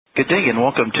Good day and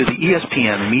welcome to the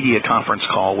ESPN media conference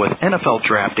call with NFL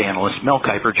draft analyst Mel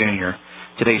Kiper Jr.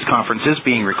 Today's conference is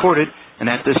being recorded, and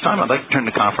at this time I'd like to turn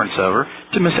the conference over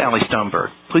to Miss Allie Stoneberg.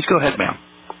 Please go ahead, ma'am.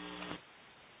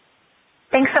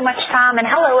 Thanks so much, Tom, and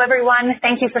hello, everyone.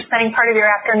 Thank you for spending part of your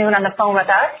afternoon on the phone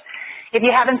with us. If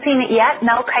you haven't seen it yet,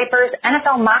 Mel Kiper's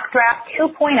NFL Mock Draft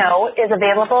 2.0 is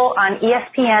available on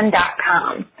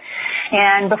ESPN.com.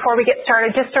 And before we get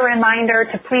started, just a reminder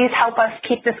to please help us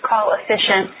keep this call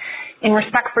efficient. In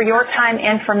respect for your time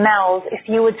and for Mel's, if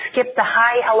you would skip the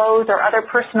hi, hellos, or other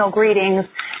personal greetings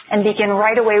and begin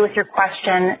right away with your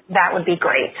question, that would be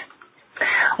great.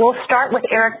 We'll start with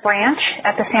Eric Branch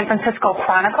at the San Francisco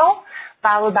Chronicle,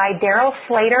 followed by Daryl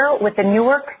Slater with the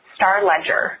Newark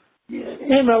Star-Ledger.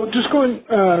 You know, just going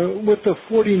with the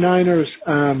 49ers,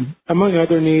 among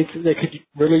other needs, they could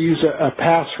really use a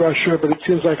pass rusher, but it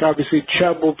seems like obviously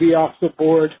Chubb will be off the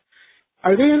board.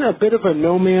 Are they in a bit of a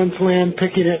no-man's land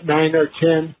picking at 9 or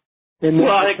 10?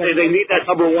 Well, I think they need that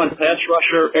number one pass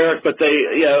rusher, Eric, but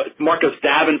Marcus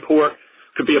Davenport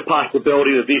could be a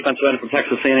possibility, the defensive end from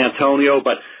Texas San Antonio.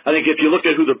 But I think if you look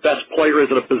at who the best player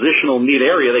is in a positional need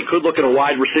area, they could look at a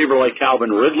wide receiver like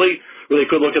Calvin Ridley, or they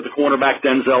could look at the cornerback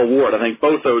Denzel Ward. I think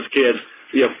both those kids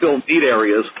fill need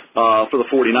areas for the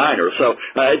 49ers. So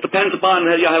it depends upon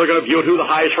how they're going to view it, who the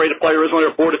highest rated player is on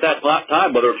their board at that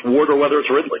time, whether it's Ward or whether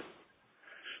it's Ridley.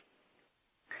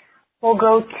 We'll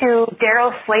go to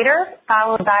Daryl Slater,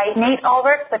 followed by Nate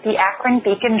Ulrich with the Akron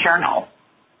Beacon Journal.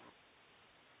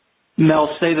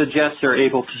 Mel, say the Jets are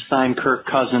able to sign Kirk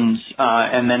Cousins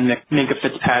and then Minkah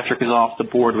Fitzpatrick is off the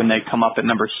board when they come up at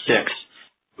number 6.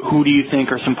 Who do you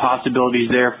think are some possibilities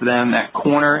there for them at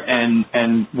corner,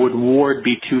 and would Ward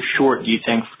be too short, do you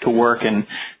think, to work in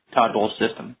Todd Bowles'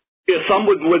 system? Yeah, some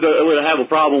would have a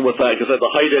problem with that because of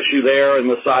the height issue there and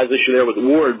the size issue there with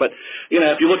Ward. But,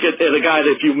 if you look at the guy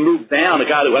that if you move down, a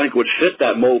guy that I think would fit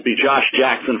that mold would be Josh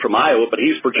Jackson from Iowa, but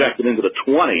he's projected into the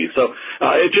 20s. So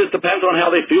it just depends on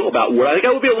how they feel about Ward. I think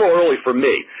that would be a little early for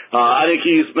me. I think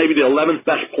he's maybe the 11th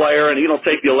best player, and you don't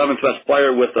take the 11th best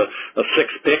player with a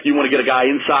 6th pick. You want to get a guy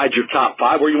inside your top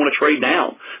 5 where you want to trade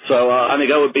down. So I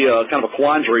think that would be a kind of a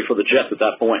quandary for the Jets at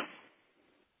that point.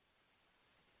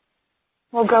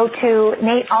 We'll go to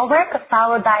Nate Ulrich,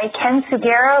 followed by Ken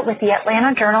Sugera with the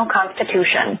Atlanta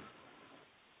Journal-Constitution.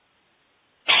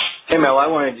 Hey, Mel, I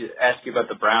wanted to ask you about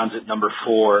the Browns at number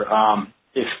 4.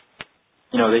 If,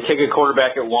 they take a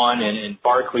quarterback at 1 and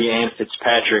Barkley and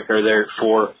Fitzpatrick are there at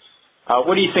 4,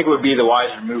 what do you think would be the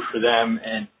wiser move for them?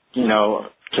 And,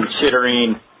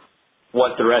 considering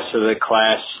what the rest of the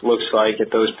class looks like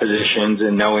at those positions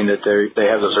and knowing that they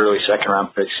have those early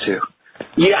second-round picks too.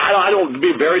 Yeah, I don't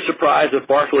be very surprised if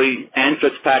Barkley and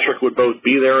Fitzpatrick would both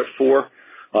be there at 4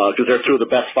 because they're 2 of the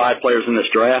best 5 players in this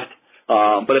draft.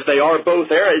 But if they are both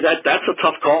there, that's a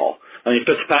tough call. I mean,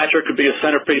 Fitzpatrick could be a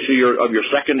centerpiece of your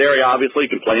secondary, obviously. He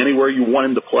can play anywhere you want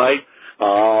him to play.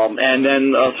 And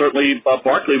then certainly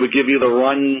Barkley would give you the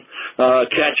run,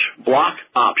 catch, block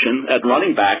option at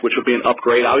running back, which would be an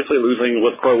upgrade. Obviously losing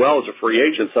with Crowell as a free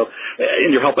agent. So, and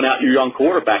you're helping out your young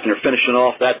quarterback and you're finishing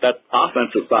off that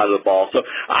offensive side of the ball. So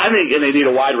I think, and they need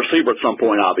a wide receiver at some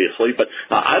point, obviously, but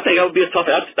I think that would be a tough,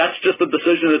 that's just a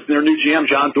decision that their new GM,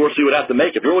 John Dorsey, would have to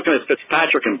make. If you're looking at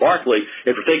Fitzpatrick and Barkley,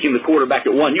 if you're taking the quarterback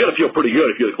at 1, you got to feel pretty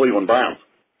good if you're the Cleveland Browns.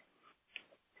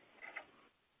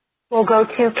 We'll go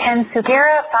to Ken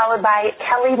Sugera, followed by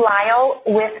Kelly Lyle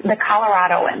with the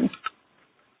Coloradoans.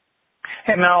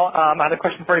 Hey, Mel, I had a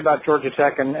question for you about Georgia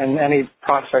Tech and any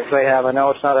prospects they have. I know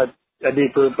it's not a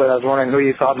deep group, but I was wondering who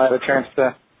you thought might have a chance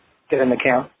to get in the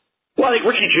camp. Well, I think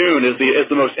Ricky June is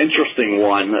the most interesting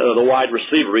one, the wide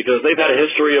receiver, because they've had a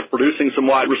history of producing some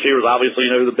wide receivers. Obviously,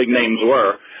 you know who the big names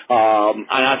were. And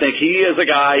I think he is a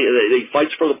guy, he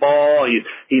fights for the ball,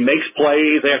 he makes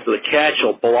plays after the catch,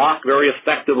 he'll block very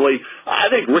effectively. I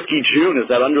think Ricky June is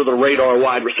that under-the-radar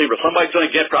wide receiver. Somebody's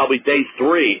going to get probably day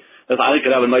 3 that I think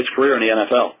could have a nice career in the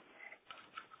NFL.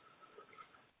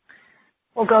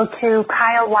 We'll go to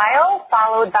Kyle Lyle,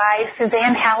 followed by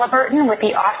Suzanne Halliburton with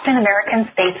the Austin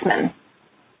American-Statesman.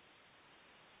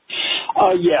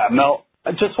 Yeah, Mel,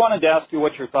 I just wanted to ask you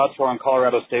what your thoughts were on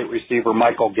Colorado State receiver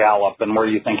Michael Gallup and where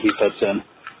you think he fits in.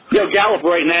 Gallup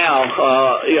right now,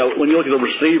 when you look at the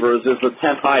receivers, is the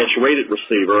 10th highest rated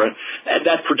receiver, and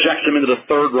that projects him into the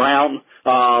 3rd round.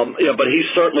 But he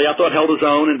certainly, I thought, held his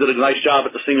own and did a nice job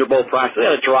at the Senior Bowl practice. They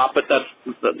had a drop, but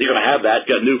you're going to have that.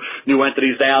 You got new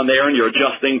entities down there, and you're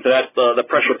adjusting to that the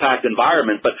pressure-packed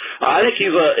environment. But I think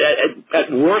he's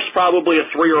at worst probably a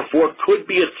 3 or 4, could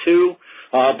be a 2.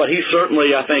 But he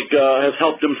certainly, I think, has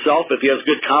helped himself if he has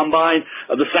good combine.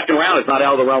 The 2nd round is not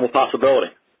out of the realm of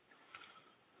possibility.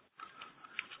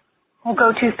 We'll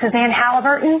go to Suzanne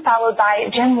Halliburton, followed by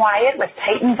Jim Wyatt with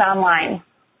Titans Online.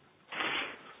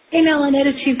 Hey, Mel, I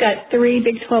noticed you've got 3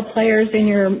 Big 12 players in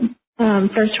your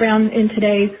first round on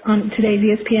today's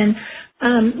ESPN.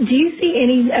 Do you see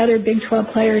any other Big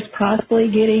 12 players possibly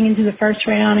getting into the first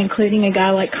round, including a guy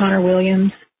like Connor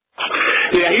Williams?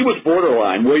 Yeah, he was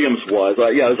borderline. Williams was.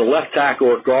 As a left tackle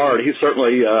or guard, he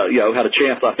certainly, had a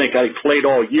chance. I think had he played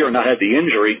all year and not had the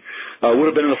injury, would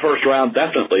have been in the first round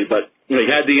definitely. But he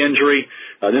had the injury,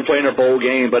 didn't play in their bowl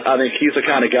game. But I think he's the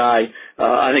kind of guy.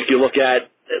 I think you look at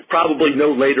probably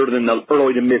no later than the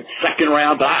early to mid second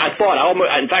round. But I thought,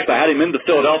 in fact, I had him into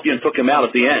Philadelphia and took him out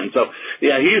at the end. So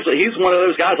yeah, he's one of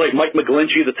those guys like Mike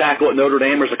McGlinchey, the tackle at Notre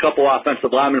Dame. There's a couple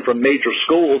offensive linemen from major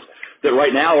schools that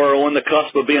right now are on the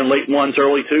cusp of being late 1s,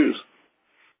 early 2s.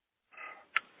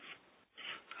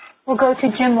 We'll go to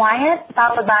Jim Wyatt,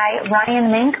 followed by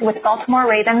Ryan Mink with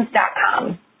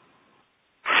BaltimoreRavens.com.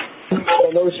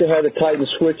 I noticed you had the Titans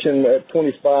switching at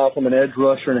 25 from an edge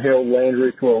rusher and Harold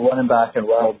Landry to a running back and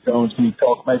Ronald Jones. Can you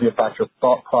talk maybe about your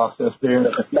thought process there?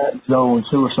 If Matt Jones,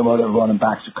 who are some other running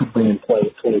backs that could be in play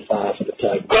at 25 for the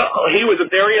Titans? Well, he was a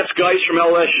Darius Geist from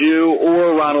LSU,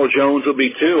 or Ronald Jones would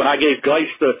be too. And I gave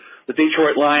Geist the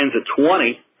Detroit Lions at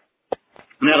 20,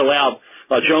 and that allowed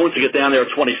Jones to get down there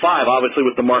at 25, obviously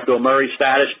with the Marco Murray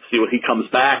status, to see what he comes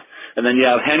back. And then you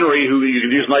have Henry, who you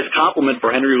could use a nice compliment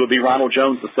for. Henry would be Ronald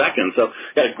Jones the second. So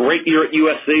he had a great year at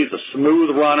USC. He's a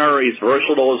smooth runner. He's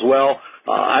versatile as well.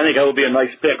 I think that would be a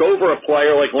nice pick over a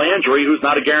player like Landry, who's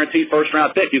not a guaranteed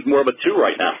first-round pick. He's more of a 2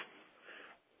 right now.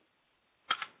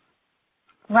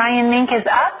 Ryan Mink is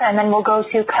up, and then we'll go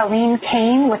to Colleen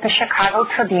Kane with the Chicago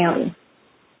Tribune.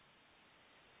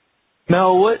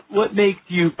 Mel, what makes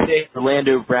you pick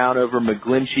Orlando Brown over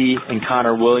McGlinchey and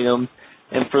Connor Williams?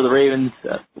 And for the Ravens,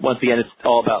 once again, it's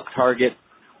all about target.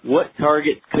 What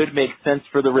target could make sense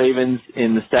for the Ravens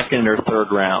in the second or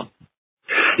third round?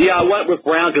 Yeah, I went with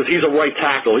Brown because he's a right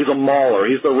tackle. He's a mauler.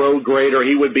 He's the road grader.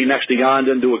 He would be next to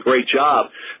Yonda and do a great job,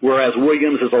 whereas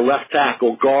Williams is a left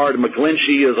tackle guard.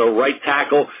 McGlinchey is a right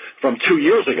tackle from 2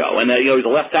 years ago. And, he's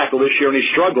a left tackle this year, and he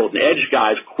struggled. And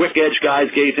quick edge guys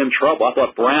gave him trouble. I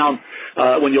thought Brown,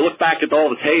 when you look back at all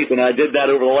the tape, and I did that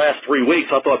over the last 3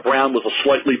 weeks, I thought Brown was a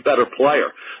slightly better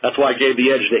player. That's why I gave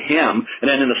the edge to him. And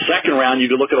then in the second round, you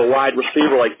could look at a wide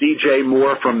receiver like DJ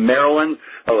Moore from Maryland,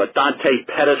 or Dante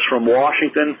Pettis from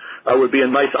Washington would be a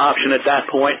nice option at that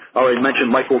point. I already mentioned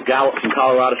Michael Gallup from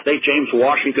Colorado State, James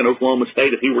Washington, Oklahoma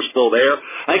State, if he were still there.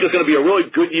 I think it's going to be a really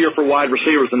good year for wide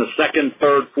receivers in the second,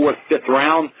 third, fourth, fifth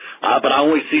round. But I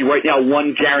only see right now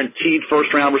one guaranteed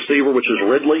first-round receiver, which is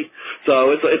Ridley.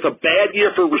 So it's a bad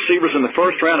year for receivers in the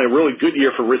first round, and a really good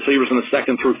year for receivers in the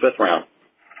second through fifth round.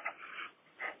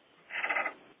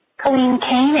 Colleen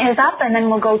Kane is up, and then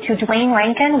we'll go to Dwayne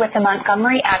Rankin with the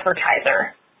Montgomery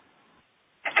Advertiser.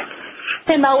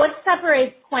 Hey, Mel, what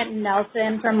separates Quentin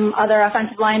Nelson from other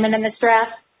offensive linemen in this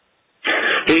draft?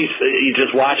 You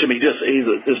just watch him. He just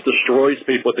destroys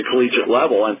people at the collegiate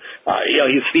level. And,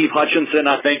 he's Steve Hutchinson,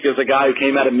 I think, is a guy who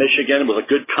came out of Michigan, was a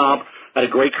good comp, had a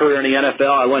great career in the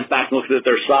NFL. I went back and looked at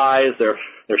their size, their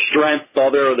strength, all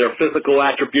their physical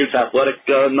attributes, athletic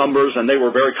numbers, and they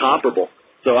were very comparable.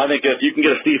 So I think if you can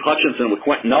get a Steve Hutchinson with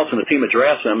Quentin Nelson, the team that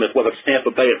drafts him, whether it's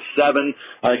Tampa Bay at 7,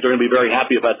 I think they're going to be very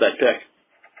happy about that pick.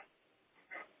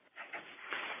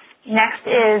 Next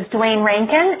is Dwayne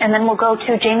Rankin, and then we'll go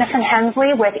to Jamison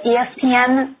Hensley with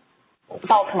ESPN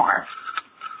Baltimore.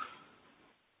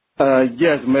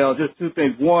 Yes, Mel, just 2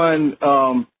 things. One,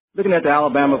 looking at the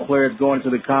Alabama players going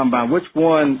to the Combine, which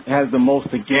one has the most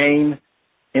to gain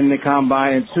in the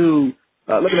Combine? And 2,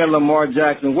 looking at Lamar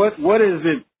Jackson, what is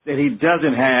it that he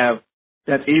doesn't have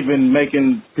that's even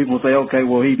making people say, okay,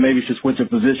 well, he maybe should switch a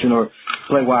position or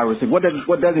play wide receiver?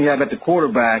 What doesn't he have at the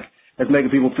quarterback that's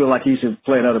making people feel like he should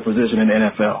play another position in the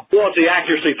NFL? Well, it's the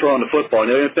accuracy throwing the football.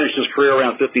 He finished his career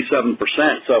around 57%.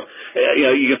 So,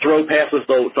 you can throw passes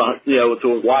to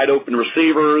wide open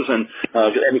receivers and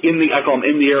I call them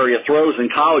in the area throws. In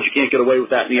college, you can't get away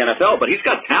with that in the NFL, but he's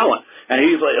got talent. And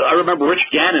I remember Rich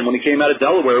Gannon, when he came out of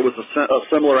Delaware, it was a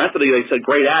similar entity. They said,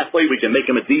 great athlete, we can make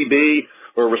him a DB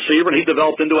or a receiver, and he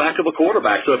developed into a heck of a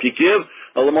quarterback. So if you give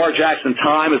Lamar Jackson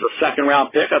time as a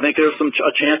second-round pick, I think there's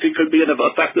a chance he could be an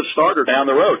effective starter down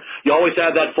the road. You always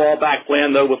have that fallback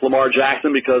plan, though, with Lamar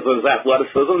Jackson because of his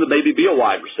athleticism to maybe be a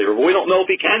wide receiver. But we don't know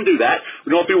if he can do that.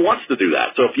 We don't know if he wants to do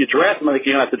that. So if you draft him, I think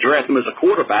you have to draft him as a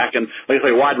quarterback, and like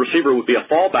I say, a wide receiver would be a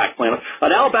fallback plan.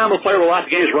 An Alabama player with a lot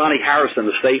of games is Ronnie Harrison,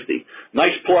 the safety.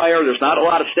 Nice player. There's not a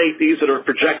lot of safeties that are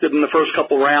projected in the first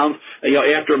couple rounds.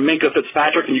 After Minka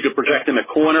Fitzpatrick, and you could project him at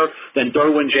corner, then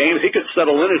Derwin James, he could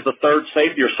settle in as the third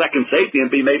safety or second safety and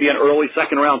be maybe an early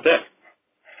second-round pick.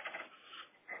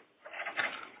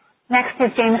 Next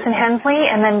is Jameson Hensley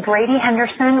and then Brady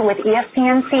Henderson with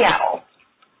ESPN Seattle.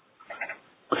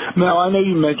 Now, I know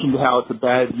you mentioned how it's a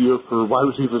bad year for wide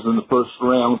receivers in the first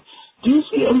round. Do you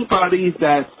see anybody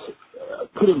that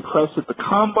could impress at the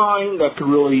combine that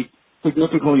could really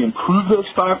significantly improve their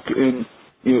stock? And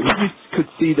who you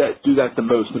could see that do that the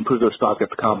most, improve their stock at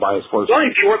the combine as far as? I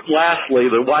think Jordan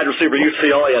Lastly, the wide receiver at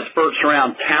UCLA, has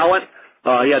first-round talent.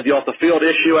 He had the off-the-field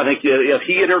issue. I think if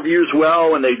he interviews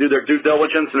well and they do their due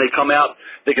diligence and they come out,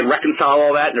 they can reconcile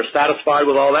all that and they're satisfied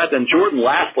with all that, then Jordan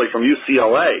Lastly from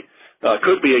UCLA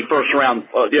could be a first-round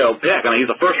pick. I mean,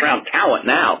 he's a first-round talent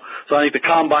now. So I think the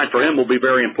combine for him will be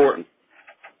very important.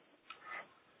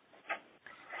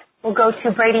 We'll go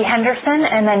to Brady Henderson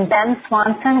and then Ben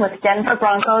Swanson with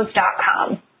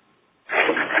DenverBroncos.com.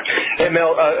 Hey,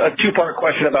 Mel, a two-part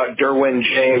question about Derwin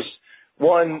James.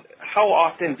 One, how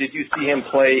often did you see him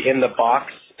play in the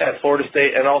box at Florida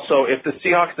State? And also, if the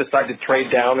Seahawks decide to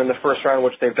trade down in the first round,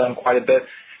 which they've done quite a bit,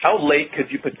 how late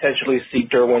could you potentially see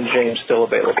Derwin James still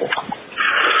available?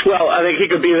 Well, I think he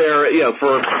could be there,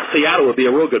 for Seattle would be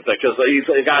a real good pick because he's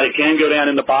a guy that can go down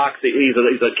in the box. He's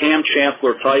a Cam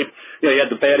Chancellor type. He had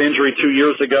the bad injury 2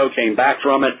 years ago, came back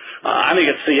from it. I think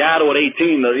at Seattle at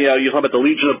 18, you talk about the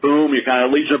Legion of Boom, you're kind of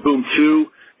Legion of Boom 2.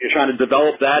 You're trying to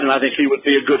develop that, and I think he would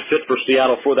be a good fit for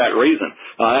Seattle for that reason.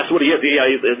 That's what he is.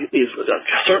 He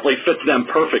certainly fits them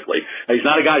perfectly. He's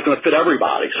not a guy who's going to fit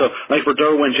everybody. So I think for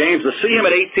Derwin James, to see him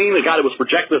at 18, the guy that was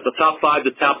projected as the top 5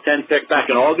 to top 10 pick back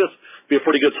in August, be a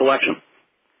pretty good selection.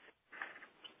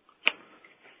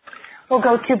 We'll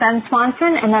go to Ben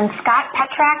Swanson and then Scott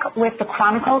Petrak with the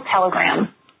Chronicle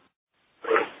Telegram.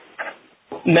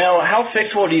 Mel, how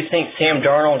fixable do you think Sam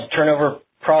Darnold's turnover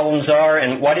problems are,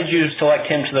 and why did you select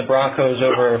him to the Broncos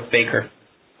over Baker?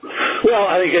 Well,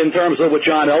 I think in terms of what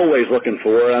John Elway's looking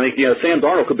for, I think Sam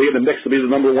Darnold could be in the mix to be the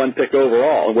number 1 pick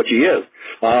overall, which he is.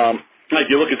 If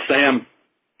you look at Sam,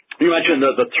 you mentioned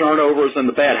the turnovers and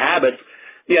the bad habits.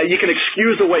 Yeah, you can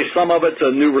excuse away some of it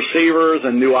to new receivers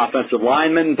and new offensive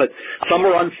linemen, but some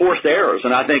are unforced errors,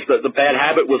 and I think that the bad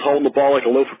habit was holding the ball like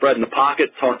a loaf of bread in the pocket,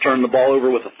 turning the ball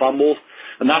over with the fumbles,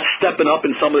 and not stepping up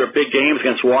in some of their big games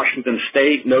against Washington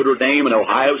State, Notre Dame, and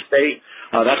Ohio State.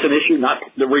 That's an issue, not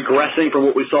the regressing from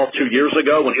what we saw 2 years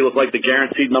ago when he looked like the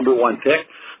guaranteed number 1 pick.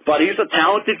 But he's a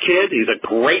talented kid. He's a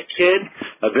great kid,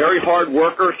 a very hard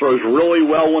worker, throws really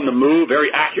well on the move, very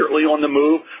accurately on the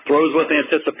move, throws with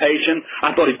anticipation.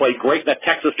 I thought he played great in that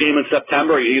Texas game in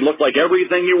September. He looked like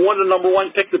everything you wanted a number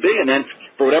 1 pick to be, and then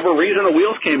for whatever reason, the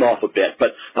wheels came off a bit.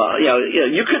 But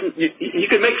you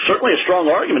could make certainly a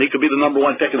strong argument he could be the number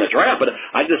 1 pick in the draft. But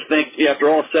I just think after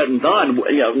all said and done,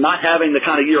 not having the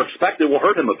kind of year expected will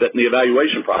hurt him a bit in the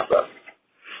evaluation process.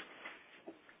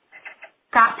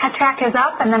 Scott Petrak is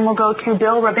up, and then we'll go to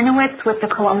Bill Rabinowitz with the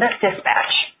Columbus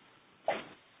Dispatch.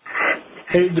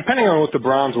 Hey, depending on what the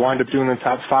Browns wind up doing in the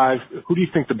top 5, who do you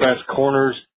think the best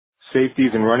corners,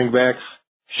 safeties, and running backs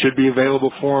should be available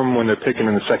for them when they're picking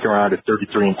in the second round at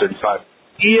 33 and 35?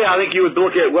 Yeah, I think you would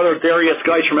look at whether Darius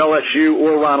Geis from LSU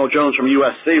or Ronald Jones from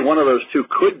USC. One of those two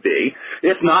could be.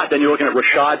 If not, then you're looking at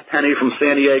Rashad Penny from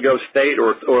San Diego State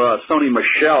or Sony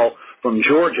Michel from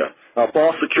Georgia.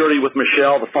 Ball security with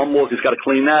Michel, the fumbles, he's got to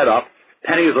clean that up.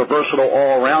 Penny is a versatile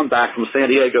all-around back from San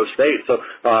Diego State. So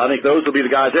I think those will be the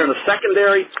guys there. In the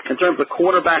secondary, in terms of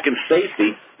cornerback and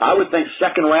safety, I would think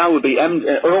second round would be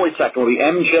early second would be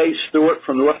M.J. Stewart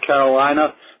from North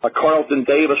Carolina, Carlton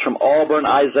Davis from Auburn,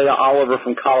 Isaiah Oliver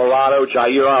from Colorado,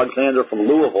 Jair Alexander from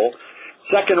Louisville.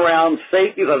 Second round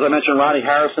safeties, as I mentioned, Ronnie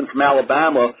Harrison from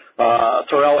Alabama,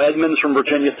 Terrell Edmonds from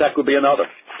Virginia Tech would be another.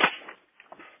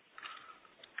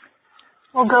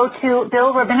 We'll go to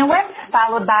Bill Rabinowitz,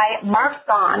 followed by Mark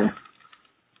Vaughn.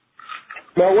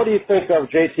 Now, what do you think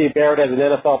of J.T. Barrett as an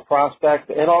NFL prospect?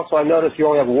 And also, I noticed you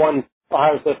only have one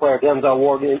Ohio State player, Denzel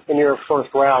Ward, in your first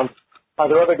round. Are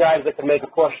there other guys that can make a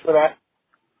push for that?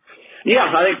 Yeah,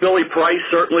 I think Billy Price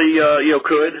certainly,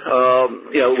 could,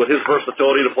 with his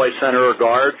versatility to play center or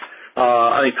guard.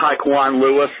 I think Tyquan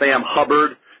Lewis, Sam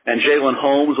Hubbard, and Jalen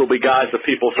Holmes will be guys that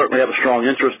people certainly have a strong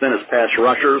interest in as pass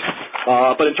rushers.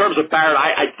 But in terms of Barrett,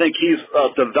 I think he's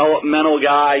a developmental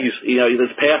guy.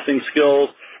 His passing skills,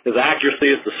 his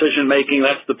accuracy, his decision making,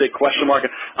 that's the big question mark.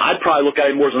 I'd probably look at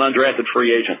him more as an undrafted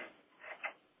free agent.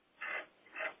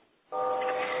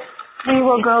 We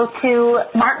will go to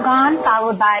Mark Vaughn,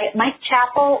 followed by Mike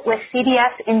Chappell with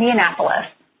CBS Indianapolis.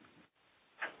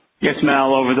 Yes,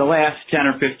 Mel, over the last 10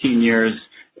 or 15 years,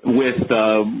 with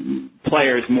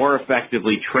players more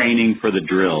effectively training for the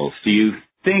drills, do you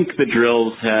think the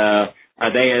drills,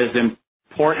 are they as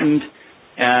important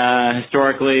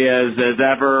historically as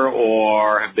ever,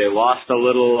 or have they lost a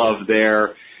little of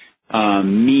their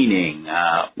meaning?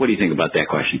 What do you think about that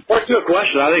question? Well, it's a good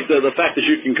question. I think the fact that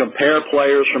you can compare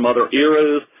players from other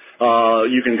eras,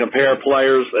 you can compare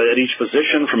players at each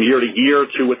position from year to year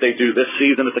to what they do this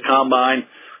season at the Combine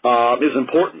is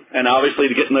important. And obviously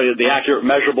to get the accurate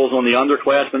measurables on the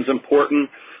underclassmen is important.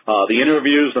 The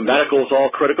interviews, the medical is all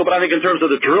critical. But I think in terms of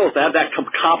the drills, to have that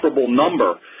comparable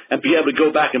number and be able to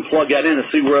go back and plug that in and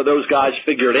see where those guys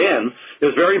figured in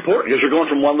is very important because you're going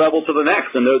from one level to the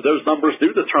next. And those numbers do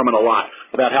determine a lot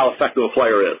about how effective a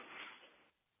player is.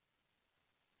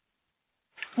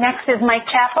 Next is Mike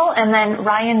Chappell and then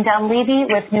Ryan Dunleavy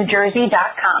with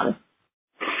NewJersey.com.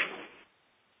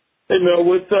 Hey, Mel,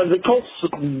 with the Colts'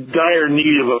 dire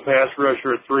need of a pass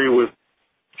rusher at 3 with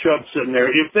Chubb sitting there,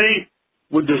 if they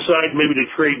would decide maybe to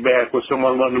trade back with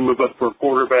someone wanting to move up for a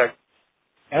quarterback,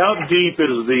 how deep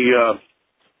is the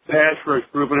pass rush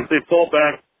group? And if they fall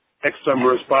back X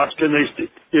number of spots, can they?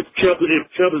 If Chubb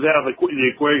is out of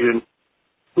the equation,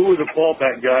 who are the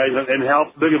fallback guys, and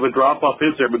how big of a drop off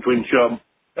is there between Chubb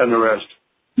and the rest?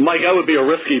 Mike, that would be a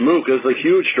risky move because there's a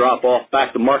huge drop-off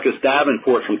back to Marcus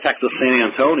Davenport from Texas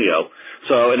San Antonio.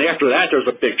 So, and after that, there's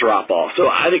a big drop-off. So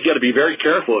I think you got to be very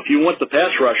careful. If you want the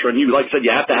pass rusher, and you, like I said,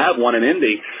 you have to have one in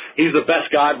Indy, he's the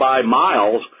best guy by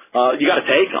miles. You got to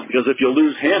take him because if you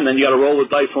lose him, then you got to roll the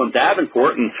dice on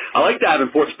Davenport. And I like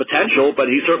Davenport's potential,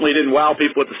 but he certainly didn't wow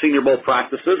people at the Senior Bowl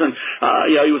practices. And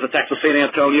he was at Texas San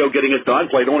Antonio getting it done,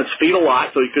 played on his feet a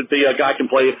lot, so he could be a guy can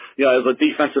play as a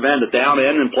defensive end, a down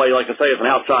end, and play like I say as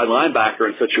an outside linebacker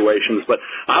in situations. But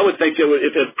I would think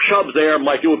if Chubb's there,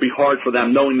 Mike, it would be hard for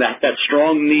them knowing that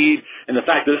strong need and the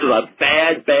fact that this is a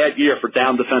bad year for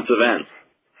down defensive ends.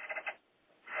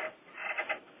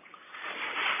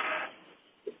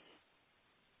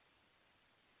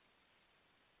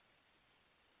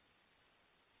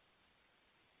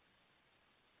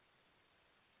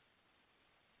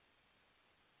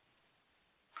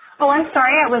 Oh, I'm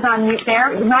sorry, I was on mute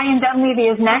there. Ryan Dunleavy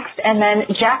is next, and then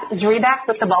Jeff Zreback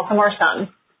with the Baltimore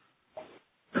Sun.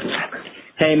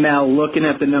 Hey, Mel, looking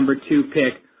at the number 2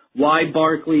 pick, why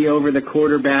Barkley over the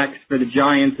quarterbacks for the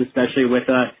Giants, especially with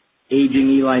aging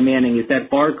Eli Manning? Is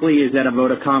that Barkley? Is that a vote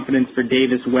of confidence for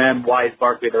Davis Webb? Why is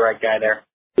Barkley the right guy there?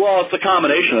 Well, it's a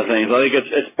combination of things. I think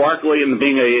it's Barkley and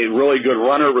being a really good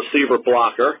runner, receiver,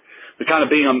 blocker, the kind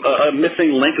of being a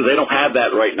missing link because they don't have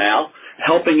that right now.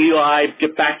 Helping Eli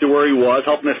get back to where he was,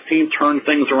 helping his team turn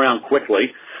things around quickly.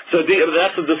 So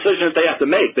that's a decision that they have to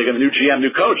make. They got a new GM,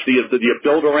 new coach. Do you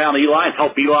build around Eli and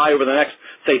help Eli over the next,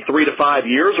 say, 3 to 5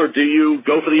 years, or do you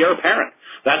go for the heir apparent?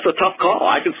 That's a tough call.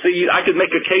 I could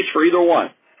make a case for either one.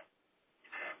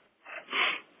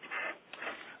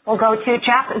 We'll go to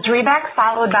Jeff Zreback,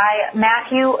 followed by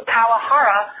Matthew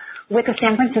Kawahara with the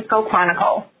San Francisco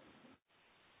Chronicle.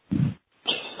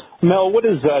 Mel, what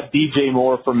does DJ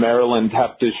Moore from Maryland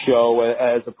have to show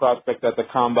as a prospect at the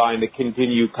Combine to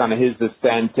continue kind of his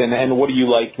ascent, and what do you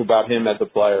like about him as a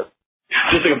player?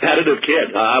 Just a competitive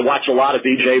kid. I watch a lot of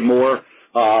DJ Moore.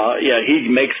 He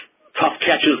makes tough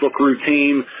catches look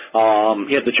routine.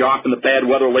 He had the drop in the bad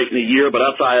weather late in the year, but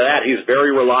outside of that, he's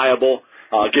very reliable.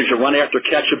 Gives you run after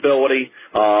catch ability.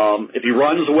 If he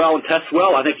runs well and tests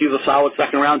well, I think he's a solid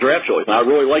second-round draft choice. And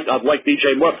I've liked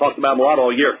DJ Moore. I've talked about him a lot all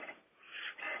year.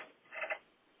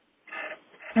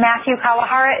 Matthew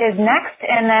Kawahara is next,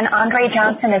 and then Andre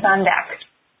Johnson is on deck.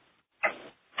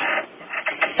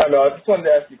 Hi, Mel. I just wanted to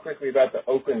ask you quickly about the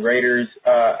Oakland Raiders.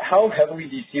 How heavily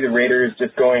do you see the Raiders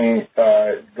just going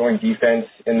defense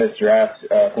in this draft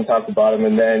from top to bottom?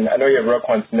 And then I know you have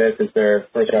Roquan Smith as their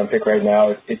first-round pick right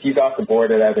now. If he's off the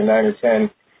board at either 9 or 10,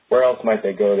 where else might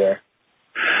they go there?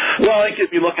 Well, I think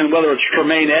if you're looking whether it's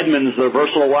Tremaine Edmonds, the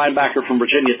versatile linebacker from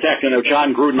Virginia Tech. I know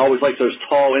John Gruden always likes those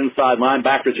tall inside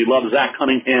linebackers. He loved Zach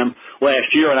Cunningham last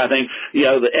year, and I think the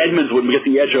Edmonds would get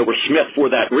the edge over Smith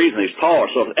for that reason. He's taller,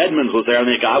 so if Edmonds was there, I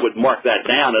think I would mark that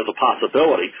down as a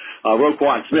possibility.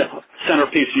 Roquan Smith,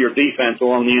 centerpiece of your defense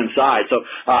along the inside. So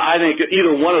I think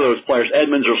either one of those players,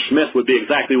 Edmonds or Smith, would be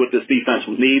exactly what this defense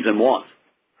needs and wants.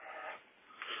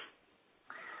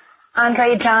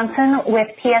 Andre Johnson with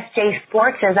PSJ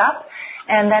Sports is up,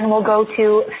 and then we'll go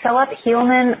to Philip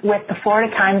Heelman with the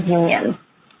Florida Times-Union.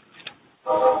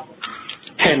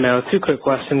 Hey, Mel, 2 quick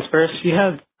questions. First, you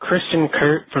have Christian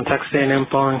Kirk from Texas A&M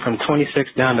falling from 26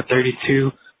 down to 32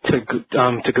 to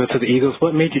go to the Eagles.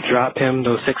 What made you drop him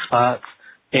those 6 spots?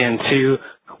 And 2,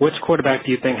 which quarterback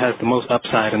do you think has the most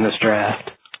upside in this draft?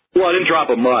 Well, I didn't drop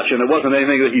him much, and it wasn't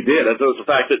anything that he did. It was the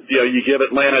fact that you give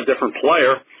Atlanta a different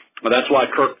player. That's why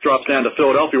Kirk drops down to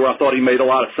Philadelphia, where I thought he made a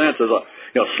lot of sense as a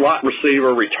slot receiver,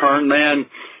 return man.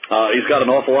 He's got an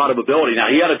awful lot of ability.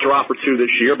 Now, he had a drop or two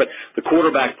this year, but the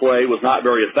quarterback play was not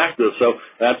very effective, so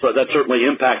that certainly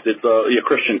impacted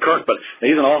Christian Kirk. But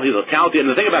he's a talented.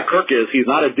 And the thing about Kirk is he's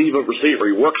not a diva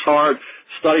receiver. He works hard,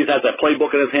 studies, has that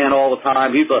playbook in his hand all the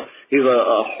time. He's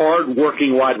a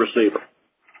hard-working wide receiver.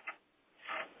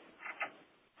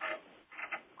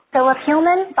 Philip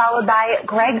Hillman, followed by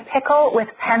Greg Pickle with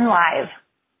Penn Live.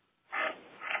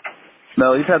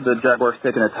 No, you've had the Jaguars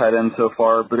taking a tight end so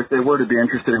far, but if they were to be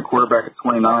interested in quarterback at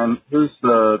 29, who's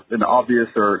an obvious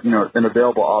or an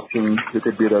available option who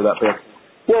could be there that pick?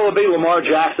 Well, it would be Lamar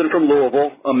Jackson from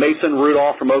Louisville. Mason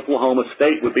Rudolph from Oklahoma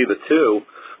State would be the two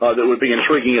that would be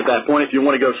intriguing at that point. If you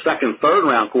want to go second, third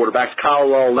round quarterbacks, Kyle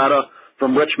Lauletta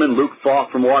from Richmond, Luke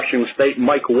Falk from Washington State,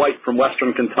 Mike White from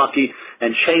Western Kentucky,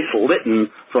 and Chase Litton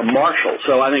from Marshall.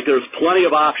 So I think there's plenty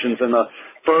of options in the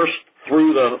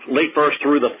late first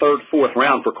through the third, fourth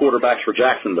round for quarterbacks for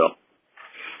Jacksonville.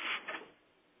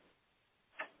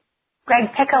 Greg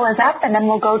Pickle is up, and then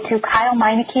we'll go to Kyle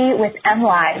Meineke with M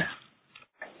Live.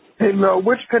 Hey, Mel,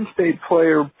 which Penn State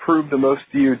player proved the most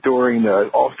to you during the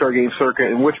All-Star Game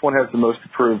circuit, and which one has the most to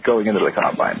prove going into the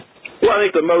Combine? Well, I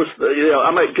think the most,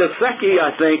 Gesicki,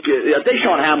 I think,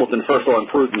 Deshaun Hamilton, first of all,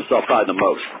 improved himself probably the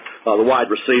most, the wide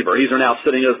receiver. He's now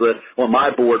sitting on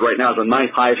my board right now as the 9th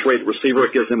highest rated receiver.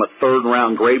 It gives him a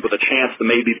third-round grade with a chance to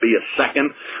maybe be a second.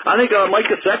 I think Mike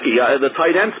Gesicki, the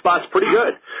tight end spot's pretty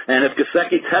good. And if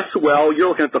Gesicki tests well,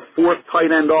 you're looking at the 4th tight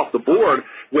end off the board,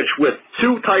 which with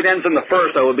 2 tight ends in the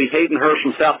first, that would be Hayden Hurst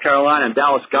from South Carolina and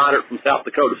Dallas Goedert from South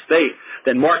Dakota State.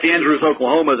 Then Mark Andrews,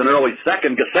 Oklahoma, is an early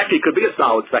second. Gesicki could be a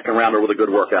solid second-rounder with a good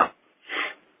workout.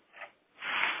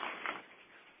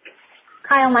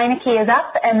 Kyle Meineke is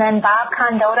up, and then Bob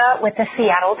Condotta with the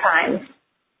Seattle Times.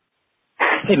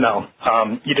 Hey, Mel.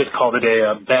 You just called it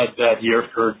a bad year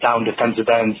for down defensive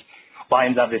ends.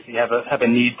 Lions obviously have a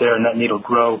need there, and that need will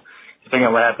grow depending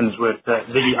on what happens with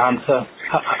Ziggy Ansah.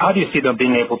 How do you see them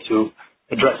being able to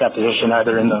address that position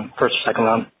either in the first or second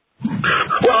round?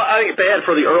 Well, I think it's bad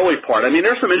for the early part. I mean,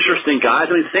 there's some interesting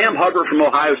guys. I mean, Sam Hubbard from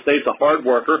Ohio State's a hard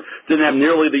worker. Didn't have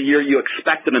nearly the year you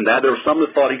expected in that. There were some that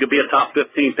thought he could be a top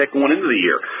 15 pick going into the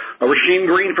year. Rasheem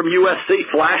Green from USC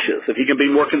flashes if he can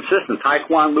be more consistent.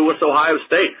 Tyquan Lewis, Ohio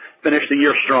State, finished the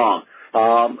year strong.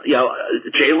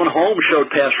 Jalen Holmes showed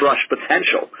pass rush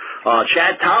potential.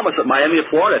 Chad Thomas at Miami of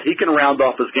Florida, if he can round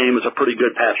off his game, is a pretty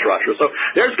good pass rusher. So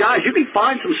there's guys, you can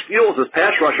find some steals as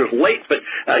pass rushers late, but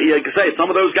like I say, some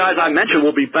of those guys I mentioned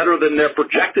will be better than they're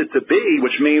projected to be,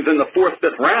 which means in the 4th,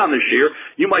 5th round this year,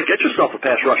 you might get yourself a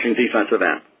pass rushing defensive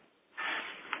end.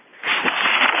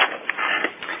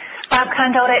 Bob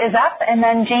Condotta is up, and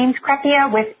then James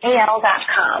Crepia with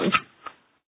AL.com.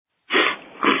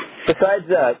 Besides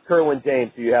Kerwin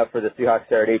James, who you have for the Seahawks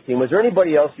there at 18, was there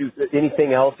anything else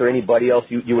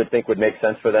you would think would make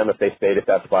sense for them if they stayed at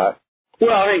that spot?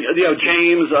 Well, I think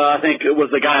James. I think it was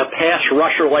the guy, a pass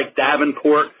rusher like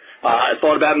Davenport. I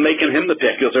thought about making him the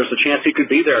pick because there's a chance he could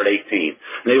be there at 18.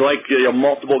 They like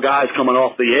multiple guys coming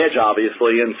off the edge,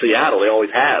 obviously in Seattle. They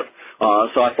always have.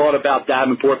 So I thought about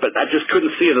Davenport, but I just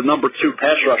couldn't see the number 2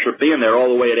 pass rusher being there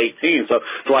all the way at 18. So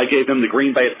I gave him the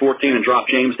Green Bay at 14 and dropped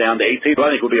James down to 18. So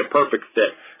I think it would be a perfect fit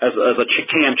as a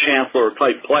Cam Chancellor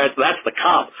type player. So that's the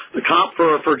comp. The comp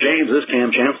for James is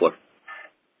Cam Chancellor.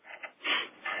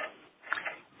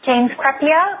 James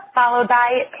Crepia, followed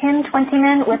by Tim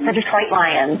Twentyman with the Detroit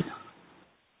Lions.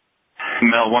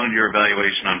 Mel, wanted your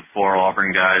evaluation on 4 Auburn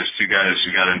guys, 2 guys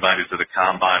who got invited to the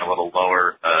Combine a little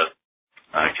lower,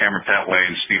 Cameron Petway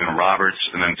and Stephen Roberts,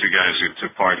 and then 2 guys who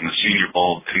took part in the Senior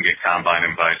Bowl, didn't get Combine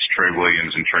invites, Trey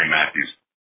Williams and Trey Matthews.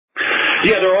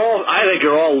 Yeah, I think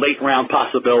they're all late round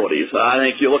possibilities. I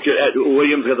think you look at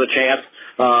Williams as a chance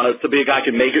to be a guy who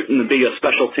can make it and be a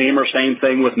special teamer. Same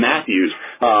thing with Matthews.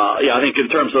 I think in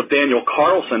terms of Daniel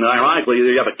Carlson, ironically,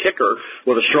 you have a kicker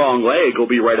with a strong leg will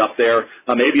be right up there,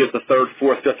 maybe as the 3rd,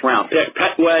 4th, 5th round pick.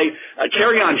 Petway,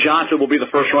 Kerryon Johnson will be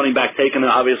the first running back taken,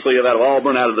 obviously, out of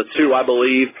Auburn, out of the 2, I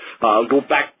believe. Go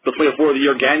back the 3 or 4 of the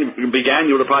year began,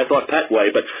 you would have probably thought Petway.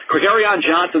 But Kerryon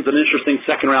Johnson's an interesting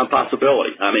second-round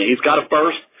possibility. I mean, he's got a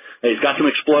first. He's got some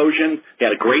explosion. He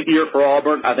had a great year for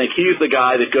Auburn. I think he's the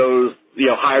guy that goes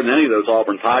higher than any of those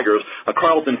Auburn Tigers.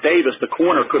 Carlton Davis, the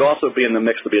corner, could also be in the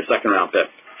mix to be a second-round pick.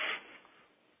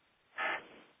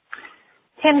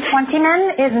 Tim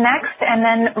Twentyman is next, and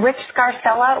then Rich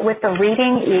Scarcella with the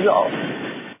Reading Eagle.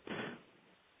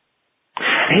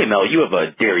 Hey, Mel, you have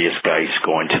a Darius Geis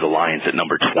going to the Lions at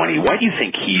number 20. Why do you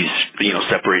think he's,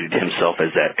 separated himself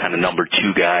as that kind of number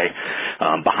 2 guy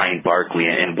behind Barkley?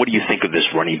 And what do you think of this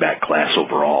running back class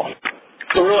overall?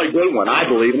 It's a really good one, I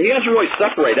believe. And he hasn't really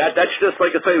separated. That's just,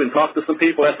 like I say, when talk to some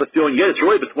people, that's the feeling you get. It's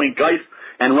really between Geis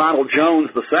and Ronald Jones,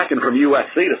 the second from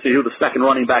USC, to see who the second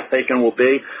running back taken will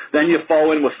be. Then you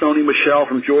fall in with Sony Michel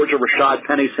from Georgia, Rashad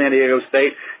Penny, San Diego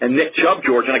State, and Nick Chubb,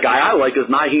 Georgia. And a guy I like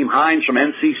is Nyheim Hines from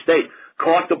NC State.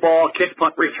 Caught the ball, kick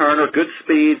punt returner, good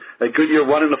speed, a good year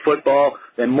running the football.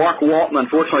 Then Mark Walton,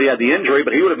 unfortunately, had the injury, but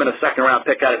he would have been a second-round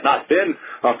pick had it not been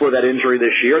for that injury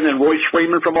this year. And then Royce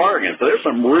Freeman from Oregon. So there's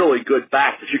some really good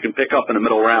backs that you can pick up in the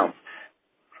middle round.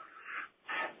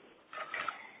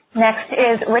 Next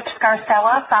is Rich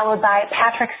Scarcella, followed by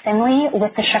Patrick Finley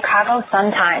with the Chicago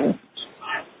Sun-Times.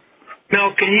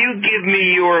 Mel, can you give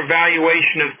me your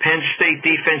evaluation of Penn State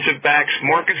defensive backs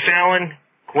Marcus Allen,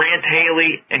 Grant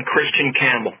Haley, and Christian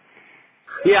Campbell?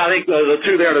 Yeah, I think the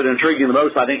two there that intrigue me the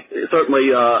most, I think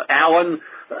certainly Allen,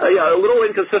 a little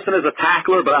inconsistent as a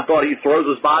tackler, but I thought he throws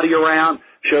his body around,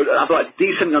 I thought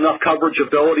decent enough coverage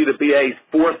ability to be a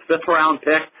fourth, fifth-round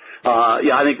pick.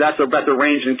 I think that's about the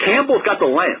range. And Campbell's got the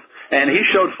length, and he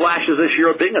showed flashes this year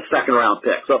of being a second-round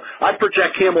pick. So I'd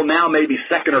project Campbell now maybe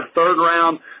second or third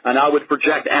round, and I would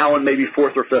project Allen maybe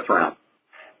fourth or fifth round.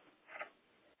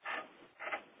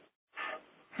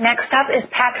 Next up is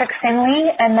Patrick Finley,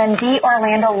 and then D.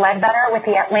 Orlando Ledbetter with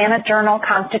the Atlanta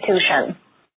Journal-Constitution.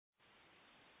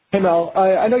 Hey, Mel,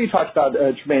 I know you talked about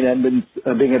Tremaine Edmonds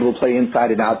being able to play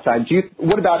inside and outside.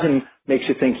 What about him makes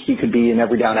you think he could be an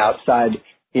every down outside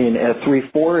in a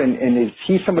 3-4, and is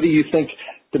he somebody you think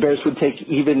the Bears would take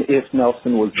even if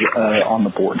Nelson was on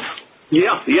the board?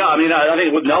 Yeah. I mean, I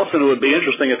think with Nelson it would be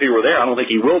interesting if he were there. I don't think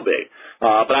he will be.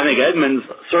 But I think Edmonds,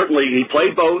 certainly he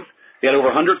played both. He had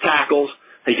over 100 tackles.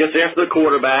 He gets after the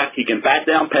quarterback. He can bat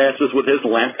down passes with his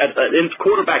length.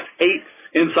 Quarterbacks hate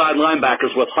inside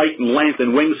linebackers with height and length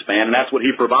and wingspan, and that's what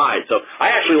he provides. So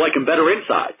I actually like him better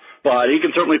inside. But he can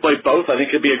certainly play both. I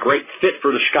think he'd be a great fit for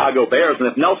the Chicago Bears.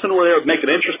 And if Nelson were there, it would make it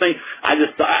interesting. I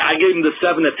gave him the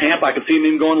 7 to Tampa. I could see him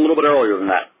even going a little bit earlier than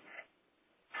that.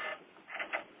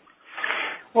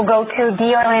 We'll go to D.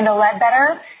 Orlando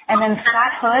Ledbetter, and then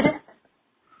Scott Hood.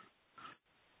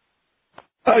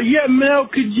 Mel,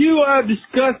 could you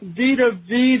discuss Vita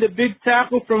V, the big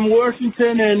tackle from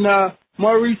Washington, and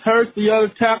Maurice Hurst, the other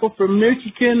tackle from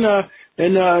Michigan,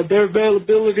 and their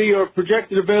availability or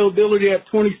projected availability at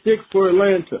 26 for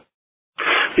Atlanta?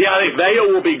 Yeah, I think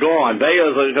Vea will be gone.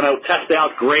 Vea's going to test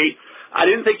out great. I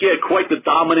didn't think he had quite the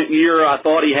dominant year I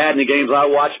thought he had in the games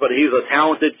I watched, but he's a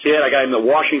talented kid. I got him to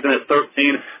Washington at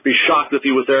 13. Be shocked if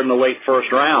he was there in the late first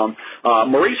round.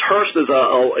 Maurice Hurst is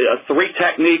a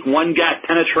 3-technique, 1-gap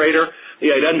penetrator.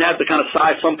 Yeah, he doesn't have the kind of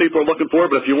size some people are looking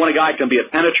for, but if you want a guy who can be a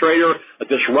penetrator, a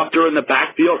disruptor in the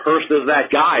backfield, Hurst is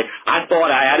that guy. I thought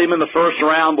I had him in the first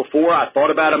round before. I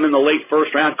thought about him in the late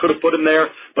first round. Could have put him there,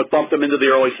 but bumped him into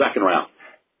the early second round.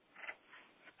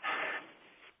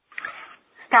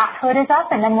 Scott Hood is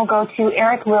up, and then we'll go to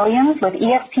Eric Williams with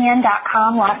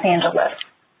ESPN.com Los Angeles.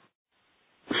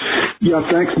 Yeah,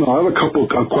 thanks, Mel. I have a couple of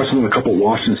questions on a couple of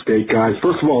Washington State guys.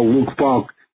 First of all, Luke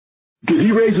Falk, did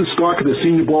he raise his stock at the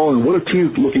Senior Bowl, and what are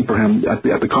teams looking for him at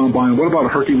the Combine? What about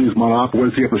Hercules Monop?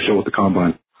 What does he have to show at the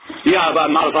Combine? Yeah,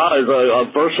 Monop is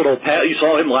a versatile pass. You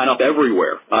saw him line up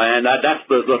everywhere, and that's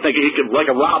the thing. He could, like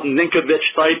a Rob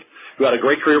Ninkovich type, who had a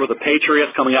great career with the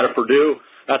Patriots coming out of Purdue.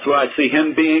 That's what I see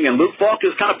him being. And Luke Falk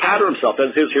has kind of patterned himself.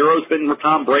 As his hero's been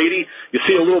Tom Brady. You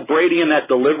see a little Brady in that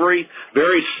delivery.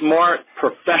 Very smart,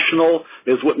 professional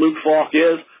is what Luke Falk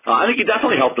is. I think he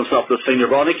definitely helped himself this Senior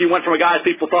Bowl. I think he went from a guy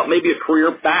people thought maybe a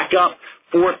career backup,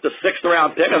 4th to 6th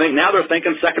round pick. I think now they're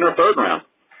thinking 2nd or 3rd round.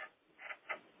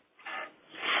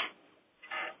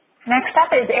 Next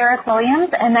up is Eric Williams,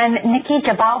 and then Nikki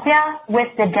Jabalvia with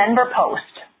the Denver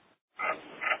Post.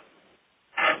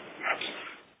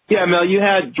 Yeah, Mel, you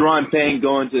had Deron Payne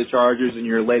going to the Chargers in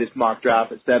your latest mock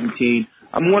draft at 17.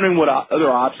 I'm wondering what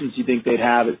other options you think they'd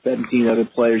have at 17, other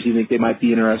players you think they might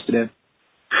be interested in.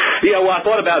 Yeah, well, I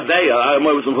thought about Vea.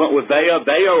 With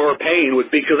Vea or Payne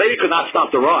would be, because they could not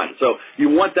stop the run. So you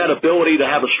want that ability to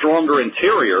have a stronger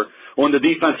interior on the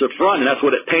defensive front, and that's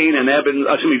what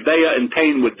Vea and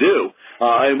Payne would do.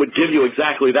 And would give you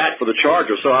exactly that for the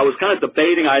Chargers. So I was kind of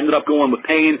debating. I ended up going with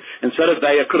Payne instead of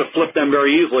Vea. Could have flipped them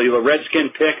very easily. The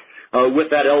Redskin pick with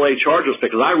that L.A. Chargers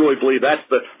pick, because I really believe that's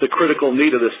the critical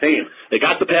need of this team. They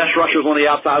got the pass rushers on the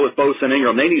outside with Bosa and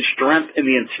Ingram. They need strength in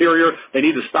the interior. They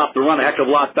need to stop the run a heck of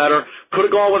a lot better. Could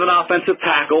have gone with an offensive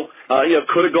tackle.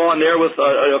 Could have gone there with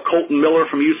a Colton Miller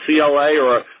from UCLA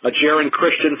or a Jaron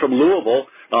Christian from Louisville.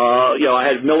 I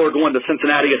had Miller going to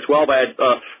Cincinnati at 12.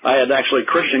 I had actually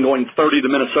Christian going 30 to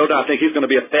Minnesota. I think he's going to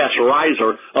be a fast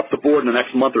riser up the board in the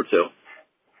next month or two.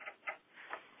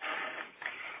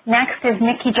 Next is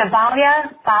Mickey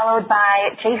Javalia, followed by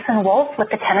Jason Wolf with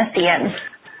the Tennesseans.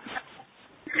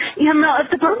 Yeah, Mel,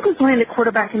 if the Broncos land a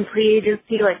quarterback in free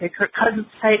agency, like a Kirk Cousins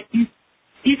type,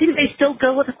 do you think they still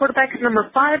go with a quarterback at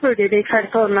number 5, or did they try to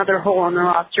fill another hole on the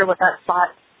roster with that spot?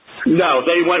 No,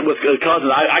 they went with Cousins.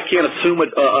 I can't assume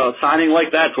a signing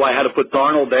like that, so I had to put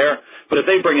Darnold there. But if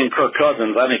they bring in Kirk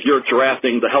Cousins, I think you're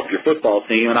drafting to help your football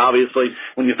team. And obviously,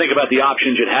 when you think about the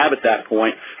options you'd have at that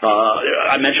point,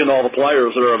 I mentioned all the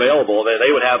players that are available.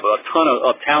 They would have a ton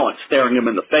of talent staring them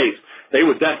in the face. They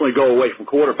would definitely go away from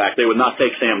quarterback. They would not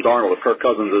take Sam Darnold if Kirk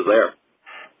Cousins is there.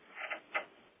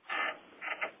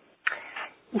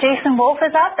 Jason Wolf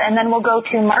is up, and then we'll go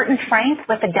to Martin Frank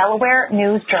with the Delaware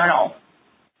News Journal.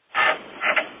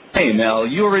 Hey, Mel,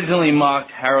 you originally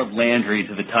mocked Harold Landry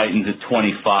to the Titans at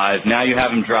 25. Now you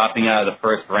have him dropping out of the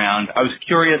first round. I was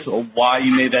curious why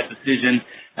you made that decision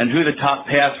and who the top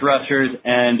pass rushers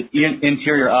and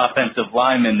interior offensive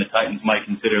linemen the Titans might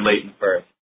consider late in the first.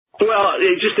 Well,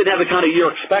 he just didn't have the kind of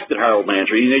year expected, Harold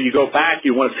Landry. You know, you go back,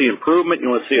 you want to see improvement, you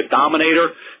want to see a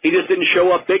dominator. He just didn't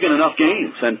show up big in enough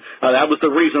games, and that was the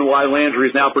reason why Landry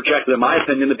is now projected, in my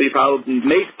opinion, to be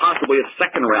possibly a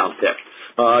second-round pick.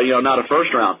 Not a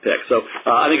first-round pick. So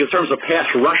I think in terms of pass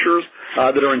rushers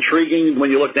that are intriguing when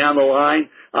you look down the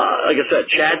line, like I said,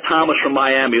 Chad Thomas from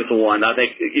Miami is the one. I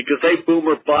think you could say boom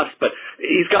or bust, but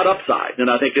he's got upside.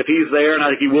 And I think if he's there, and I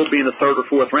think he will be in the third or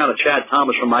fourth round, Chad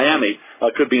Thomas from Miami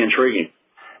could be intriguing.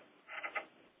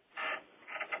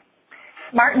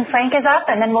 Martin Frank is up,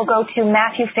 and then we'll go to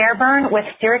Matthew Fairburn with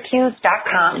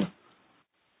Syracuse.com.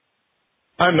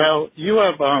 Hi, Mel. You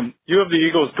have the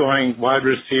Eagles going wide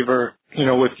receiver,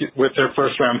 with their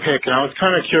first round pick, and I was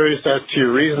kind of curious as to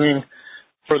your reasoning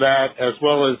for that, as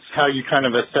well as how you kind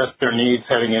of assess their needs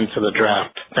heading into the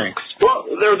draft. Thanks. Well,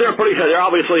 they're they're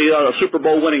obviously a Super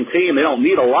Bowl winning team. They don't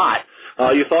need a lot.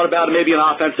 You thought about maybe an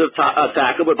offensive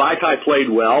tackle, but Vaitai played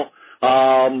well.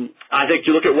 I think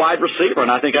you look at wide receiver,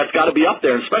 and I think that's got to be up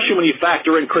there, and especially when you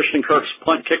factor in Christian Kirk's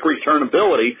punt kick return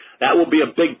ability. That will be a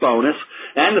big bonus,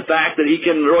 and the fact that he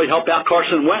can really help out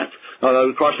Carson Wentz.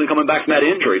 Carson coming back from that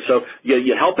injury. So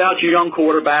you help out your young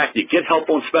quarterback, you get help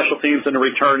on special teams in the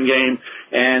return game,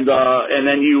 and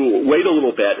then you wait a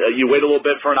little bit. You wait a little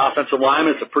bit for an offensive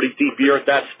lineman. It's a pretty deep year at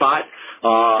that spot.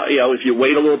 If you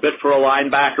wait a little bit for a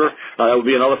linebacker, that would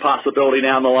be another possibility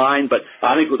down the line. But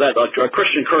I think with that,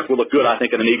 Christian Kirk will look good, I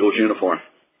think, in an Eagles uniform.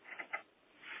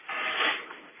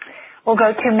 We'll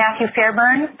go to Matthew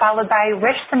Fairburn, followed by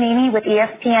Rich Samini with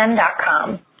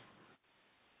ESPN.com.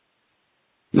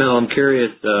 Mel, I'm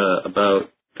curious about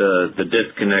the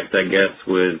disconnect, I guess,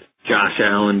 with Josh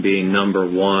Allen being number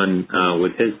one,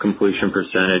 with his completion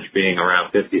percentage being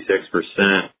around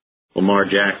 56%, Lamar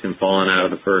Jackson falling out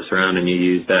of the first round, and you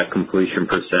use that completion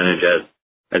percentage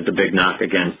as the big knock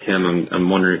against him. I'm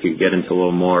wondering if you could get into a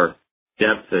little more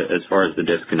depth as far as the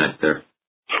disconnect there.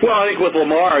 Well, I think with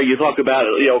Lamar, you talk about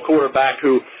a quarterback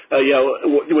who,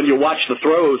 when you watch the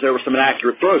throws, there were some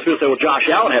inaccurate throws. People say, well, Josh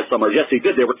Allen had some. Yes, he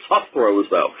did. They were tough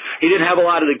throws, though. He didn't have a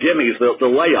lot of the gimmies, the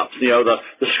layups,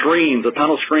 the screens, the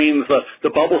tunnel screens, the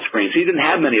bubble screens. He didn't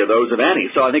have many of those, if any.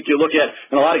 So I think you look at,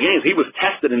 in a lot of games, he was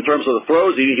tested in terms of the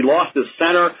throws. He lost his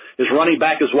center, his running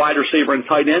back, his wide receiver, and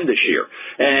tight end this year.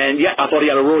 And, yeah, I thought he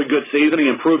had a really good season.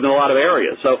 He improved in a lot of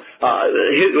areas. So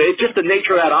it's just the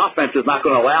nature of that offense is not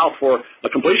going to allow for a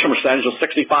completion percentage of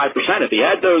 65%. If he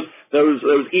had those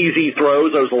easy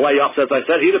throws, those layups, as I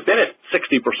said, he'd have been at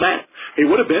 60%. He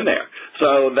would have been there.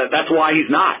 So that's why he's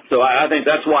not. So I think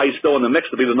that's why he's still in the mix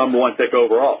to be the number one pick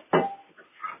overall.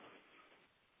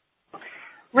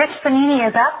 Rich Fanini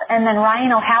is up, and then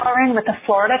Ryan O'Halloran with the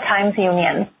Florida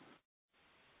Times-Union.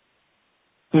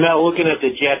 Mel, looking at the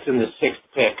Jets in the sixth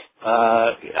pick,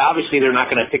 obviously they're not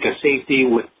going to pick a safety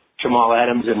with Jamal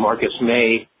Adams and Marcus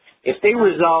May. If they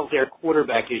resolve their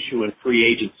quarterback issue in free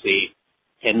agency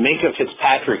and Minkah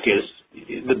Fitzpatrick is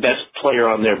the best player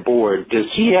on their board, does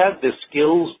he have the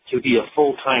skills to be a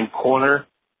full-time corner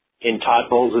in Todd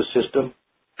Bowles' system?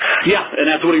 Yeah, and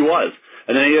that's what he was.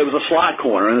 And then he was a slot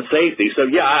corner and a safety. So,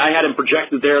 yeah, I had him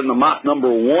projected there in the mock number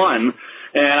one.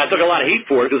 And I took a lot of heat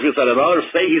for it because he's not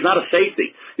a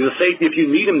safety. He's a safety if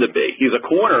you need him to be. He's a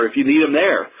corner if you need him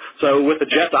there. So with the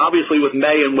Jets, obviously with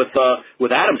May and with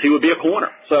Adams, he would be a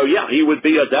corner. So yeah, he would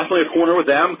be definitely a corner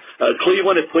with them.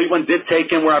 Cleveland, if Cleveland did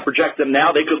take him where I project him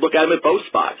now, they could look at him at both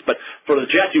spots. But for the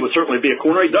Jets, he would certainly be a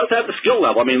corner. He does have the skill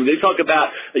level. I mean, they talk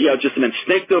about just an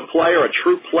instinctive player, a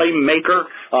true playmaker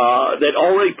that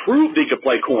already proved he could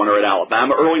play corner at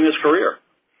Alabama early in his career.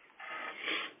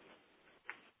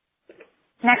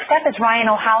 Next up is Ryan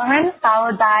O'Halloran,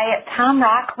 followed by Tom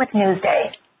Rock with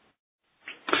Newsday.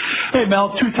 Hey,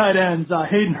 Mel, two tight ends,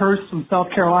 Hayden Hurst from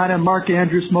South Carolina and Mark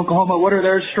Andrews from Oklahoma. What are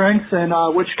their strengths, and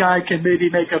which guy can maybe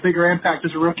make a bigger impact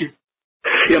as a rookie?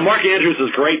 Yeah, Mark Andrews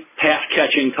is great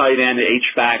pass-catching tight end,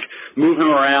 H-back, moving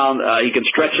around. He can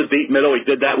stretch the deep middle. He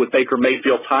did that with Baker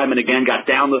Mayfield time and again, got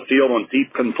down the field on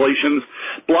deep completions.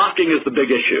 Blocking is the big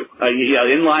issue.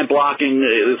 Inline blocking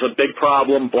is a big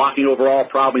problem. Blocking overall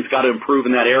problem. He's got to improve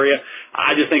in that area.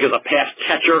 I just think as a pass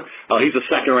catcher, he's a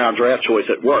second-round draft choice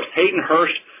at worst. Hayden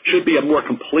Hurst should be a more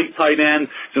complete tight end.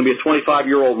 He's going to be a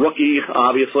 25-year-old rookie,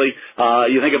 obviously.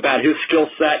 You think about his skill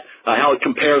set, how it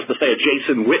compares to, say, a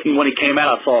Jason Witten when he came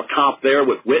out. I saw a comp there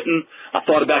with Witten. I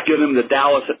thought about giving him to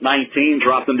Dallas at 19,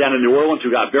 dropped him down to New Orleans, who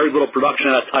got very little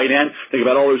production at tight end. Think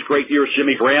about all those great years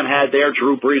Jimmy Graham had there.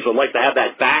 Drew Brees would like to have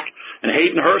that back. And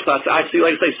Hayden Hurst, I see,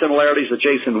 like I say, similarities to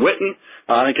Jason Witten.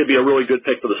 I think could be a really good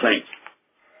pick for the Saints.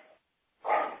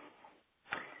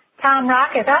 Tom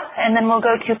Rock is up, and then we'll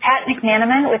go to Pat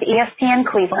McManaman with ESPN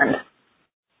Cleveland.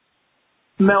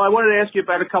 Mel, I wanted to ask you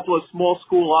about a couple of small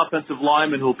school offensive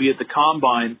linemen who will be at the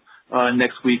Combine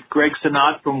next week. Greg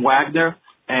Sinat from Wagner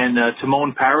and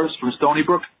Timon Paris from Stony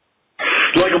Brook.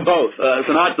 Like them both.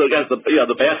 Sinat has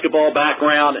the basketball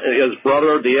background. His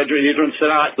brother, Adrian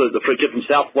Sinat, the kid from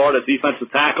South Florida, defensive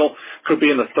tackle, could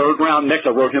be in the third-round mix. I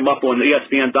wrote him up on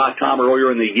ESPN.com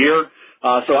earlier in the year.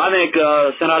 So I think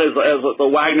Sinat as the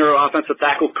Wagner offensive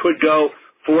tackle could go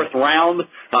fourth round.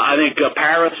 I think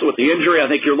Paris with the injury, I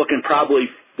think you're looking probably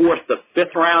fourth to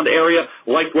fifth round area,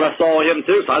 like what I saw him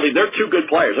too. So I think they're two good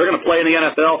players. They're going to play in the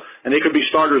NFL, and they could be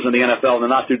starters in the NFL in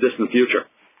the not-too-distant future.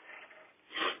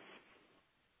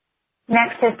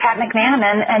 Next is Pat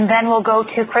McManaman, and then we'll go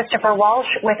to Christopher Walsh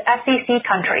with SEC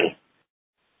Country.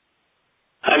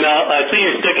 Hi, Mel. I see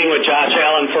you're sticking with Josh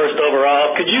Allen first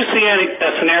overall. Could you see a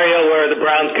scenario where the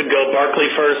Browns could go Barkley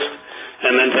first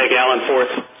and then take Allen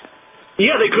fourth?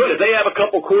 Yeah, they could. If they have a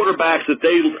couple quarterbacks that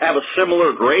they have a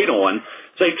similar grade on,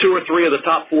 say 2 or 3 of the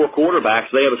top 4 quarterbacks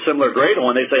they have a similar grade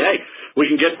on, they say, hey, we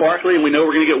can get Barkley and we know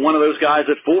we're going to get one of those guys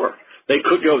at 4. They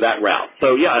could go that route.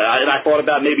 So, yeah, I thought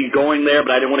about maybe going there, but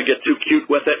I didn't want to get too cute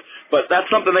with it. But that's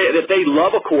something if they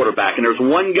love a quarterback and there's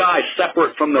one guy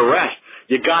separate from the rest,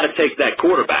 you got to take that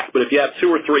quarterback. But if you have 2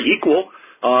 or 3 equal,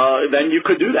 then you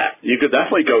could do that. You could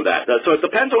definitely go that. So it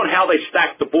depends on how they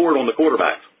stack the board on the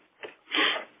quarterbacks.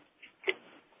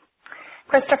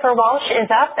 Christopher Walsh is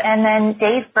up, and then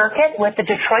Dave Burkett with the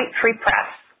Detroit Free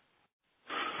Press.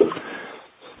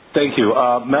 Thank you.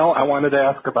 Mel, I wanted to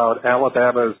ask about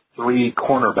Alabama's 3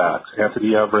 cornerbacks,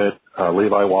 Anthony Everett,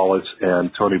 Levi Wallace,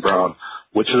 and Tony Brown.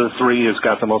 Which of the 3 has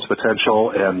got the most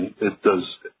potential, and does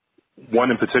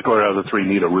one in particular out of the 3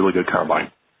 need a really good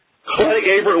combine? Well, I think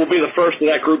Everett will be the first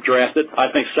of that group drafted. I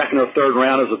think second or third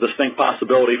round is a distinct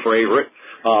possibility for Everett.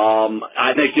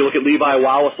 I think you look at Levi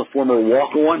Wallace, a former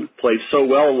walk-on, played so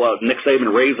well. Nick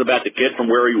Saban raised about the kid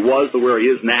from where he was to where he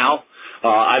is now.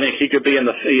 I think he could be in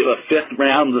the 5th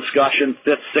round discussion,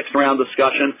 5th, 6th round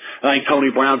discussion. I think Tony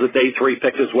Brown's a day 3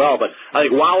 pick as well. But I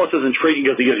think Wallace is intriguing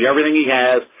because he gives you everything he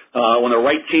has. On the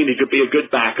right team, he could be a good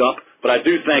backup. But I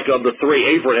do think of the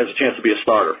 3, Everett has a chance to be a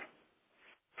starter.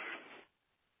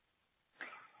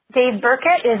 Dave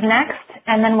Burkett is next,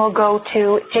 and then we'll go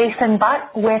to Jason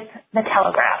Butt with The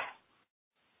Telegraph.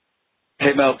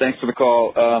 Hey, Mel, thanks for the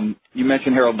call. You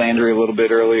mentioned Harold Landry a little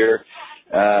bit earlier.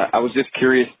 I was just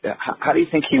curious, how do you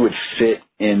think he would fit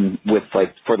in with,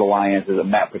 for the Lions? Is it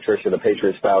Matt Patricia, the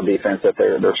Patriot-style defense that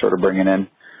they're sort of bringing in?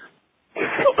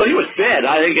 Well, he was fed.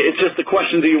 I think it's just the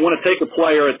question, do you want to take a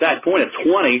player at that point at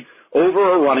 20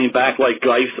 over a running back like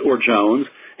Geis or Jones,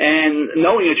 and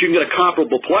knowing that you can get a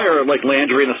comparable player like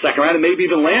Landry in the second round and maybe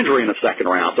even Landry in the second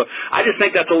round. So I just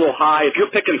think that's a little high. If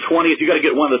you're picking 20, if you got to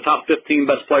get one of the top 15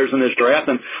 best players in this draft,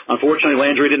 and unfortunately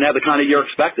Landry didn't have the kind of year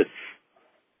expected.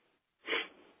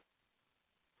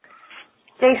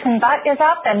 Jason Butt is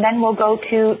up, and then we'll go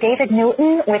to David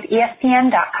Newton with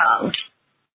ESPN.com.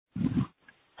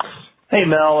 Hey,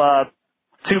 Mel,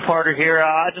 two-parter here.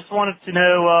 I just wanted to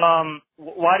know,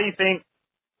 why do you think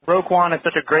Roquan is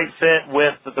such a great fit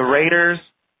with the Raiders?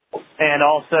 And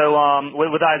also,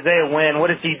 with Isaiah Wynn,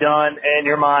 what has he done in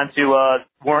your mind to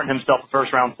warrant himself a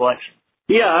first-round selection?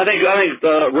 Yeah, I think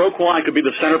Roquan could be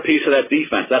the centerpiece of that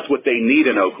defense. That's what they need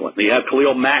in Oakland. They have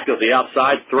Khalil Mack as the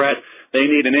outside threat. They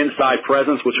need an inside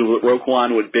presence, which is what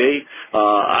Roquan would be.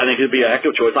 I think it'd be a heck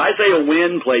of a choice. Isaiah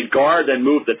Wynn played guard, then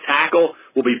moved to tackle,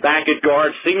 will be back at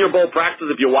guard. Senior Bowl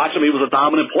practice, if you watch him, he was a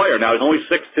dominant player. Now, he's only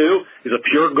 6'2". He's a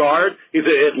pure guard.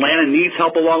 Atlanta needs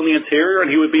help along the interior,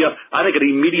 and he would be, I think, an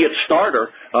immediate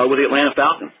starter with the Atlanta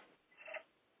Falcons.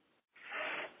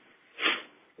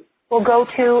 We'll go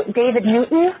to David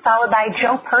Newton, followed by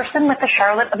Joe Person with the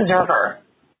Charlotte Observer.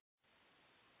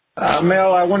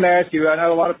 Mel, I wanted to ask you, I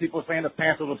know a lot of people are saying the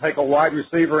Panthers will take a wide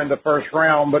receiver in the first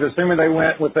round, but assuming they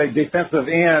went with a defensive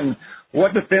end,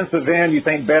 what defensive end you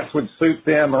think best would suit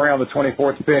them around the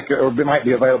 24th pick or might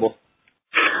be available?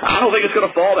 I don't think it's going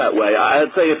to fall that way. I'd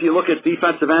say if you look at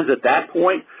defensive ends at that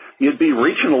point, you'd be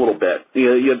reaching a little bit.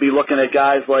 You'd be looking at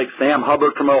guys like Sam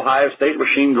Hubbard from Ohio State,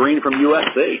 Rasheem Green from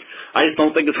USC. I just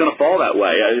don't think it's going to fall that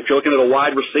way. If you're looking at a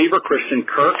wide receiver, Christian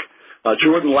Kirk,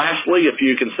 Jordan Lashley, if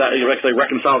you can actually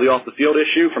reconcile the off-the-field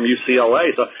issue from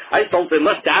UCLA. So I just don't,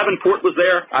 unless Davenport was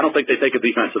there, I don't think they take a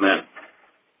defensive end.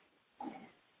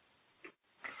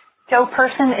 Joe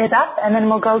Person is up, and then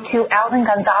we'll go to Alvin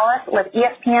Gonzalez with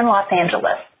ESPN Los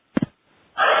Angeles.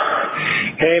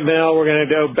 Hey, Mel, we're going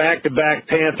to go back-to-back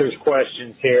Panthers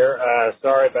questions here.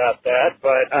 Sorry about that,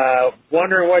 but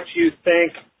wondering what you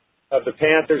think of the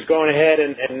Panthers going ahead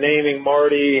and naming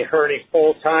Marty Hurney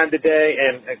full-time today,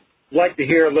 and I'd like to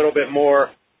hear a little bit more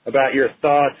about your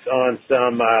thoughts on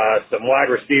some wide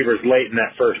receivers late in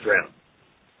that first round.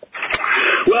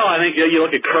 Well, I think you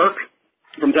look at Kirk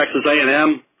from Texas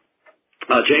A&M,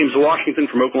 James Washington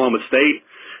from Oklahoma State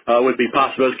would be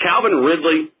possible. Calvin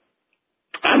Ridley,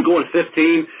 I'm going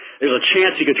 15. There's a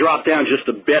chance he could drop down just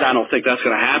a bit. I don't think that's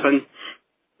going to happen.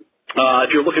 If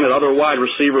you're looking at other wide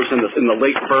receivers in the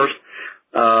late first,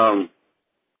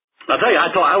 I'll tell you,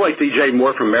 I like DJ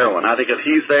Moore from Maryland. I think if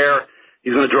he's there,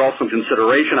 he's going to draw some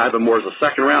consideration. I have him more as a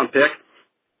second-round pick.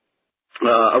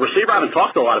 A receiver I haven't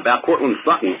talked a lot about, Cortland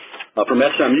Sutton from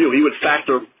SMU. He would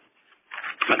factor,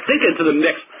 I think, into the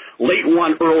mix. Late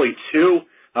one, early two.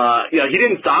 He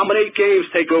didn't dominate games,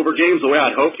 take over games the way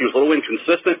I'd hoped. He was a little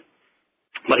inconsistent.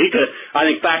 But he could, I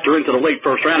think, factor into the late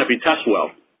first round if he tests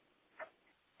well.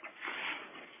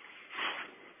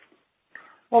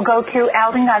 We'll go to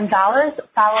Alvin Gonzalez,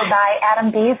 followed by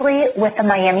Adam Beasley with the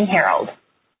Miami Herald.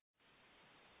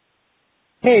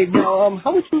 Hey, Mel,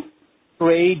 how would you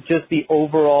grade just the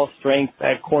overall strength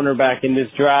at cornerback in this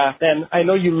draft? And I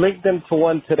know you linked them to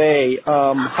one today.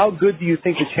 How good do you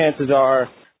think the chances are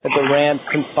that the Rams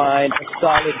can find a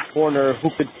solid corner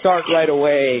who could start right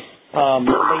away late in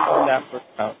that first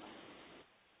round?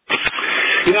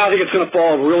 I think it's going to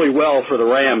fall really well for the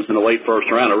Rams in the late first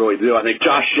round. I really do. I think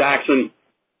Josh Jackson,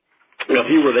 if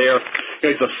he were there,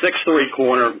 he's a 6'3"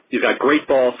 corner. He's got great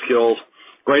ball skills,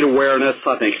 great awareness.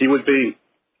 I think he would be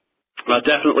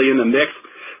definitely in the mix.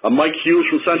 Mike Hughes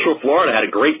from Central Florida had a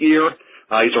great year.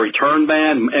 He's a return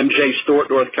man. MJ Stewart,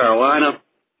 North Carolina.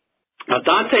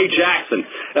 Dante Jackson,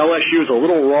 LSU is a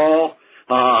little raw,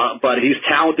 but he's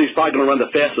talented. He's probably going to run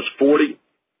the fastest 40.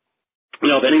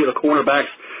 Of any of the cornerbacks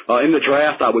in the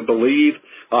draft, I would believe.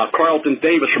 Carlton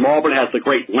Davis from Auburn has the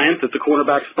great length at the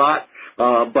cornerback spot.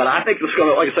 But I think it's going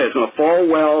to, like I say, it's going to fall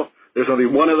well. There's going to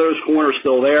be one of those corners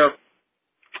still there.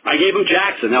 I gave him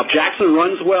Jackson. Now, if Jackson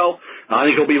runs well, I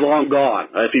think he'll be long gone.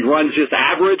 If he runs just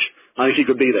average, I think he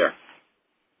could be there.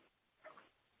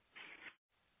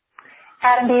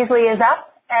 Adam Beasley is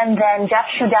up, and then Jeff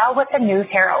Shudell with the News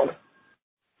Herald.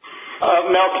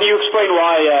 Mel, can you explain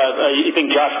why you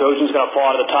think Josh Rosen's going to fall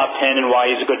out of the top 10 and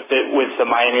why he's a good fit with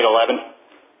Miami at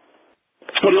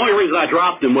 11? Well, the only reason I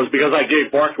dropped him was because I gave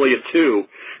Barkley at 2.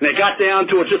 And it got down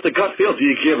to just a gut feel. Do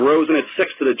you give Rosen at 6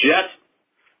 to the Jets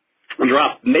and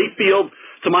drop Mayfield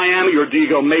to Miami, or do you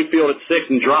go Mayfield at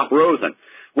 6 and drop Rosen?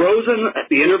 Rosen,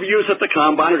 the interviews at the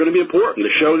Combine are going to be important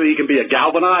to show that he can be a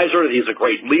galvanizer, that he's a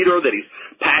great leader, that he's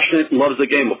passionate and loves the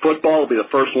game of football. He'll be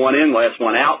the first one in, last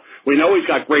one out. We know he's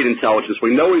got great intelligence.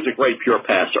 We know he's a great pure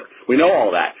passer. We know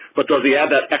all that. But does he have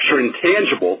that extra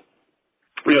intangible,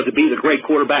 to be the great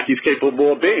quarterback he's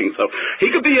capable of being? So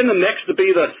he could be in the mix to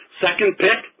be the second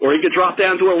pick, or he could drop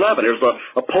down to 11. There's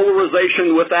a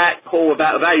polarization with that whole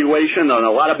evaluation and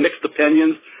a lot of mixed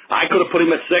opinions. I could have put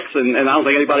him at 6, and I don't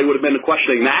think anybody would have been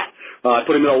questioning that. I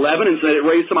put him at 11 and said it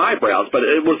raised some eyebrows, but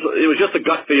it was just a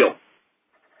gut feel.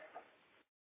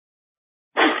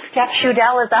 Jeff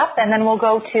Shudell is up, and then we'll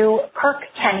go to Kirk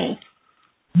Kenney.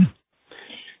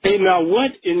 Hey, now,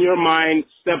 what in your mind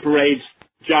separates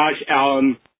Josh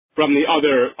Allen from the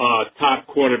other top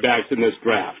quarterbacks in this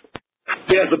draft?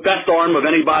 He has the best arm of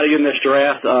anybody in this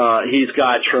draft. He's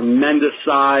got tremendous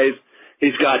size.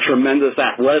 He's got tremendous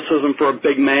athleticism for a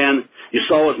big man. You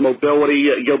saw his mobility.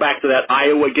 You go back to that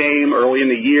Iowa game early in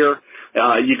the year.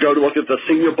 You go to look at the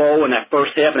Senior Bowl in that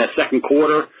first half and that second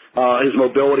quarter, his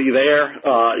mobility there.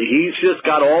 He's just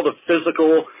got all the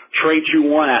physical traits you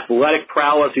want, athletic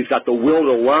prowess. He's got the will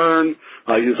to learn.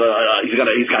 He's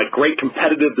got great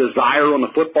competitive desire on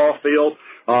the football field.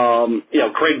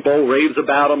 Craig Bowl raves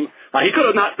about him. He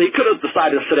could have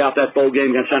decided to sit out that bowl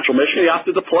game against Central Michigan. He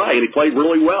opted to play, and he played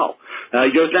really well.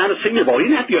 He goes down to Senior Bowl.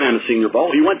 He didn't have to go down to Senior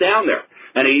Bowl. He went down there.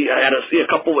 and he had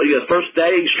his first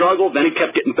day he struggled, then he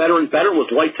kept getting better and better,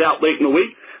 was lights out late in the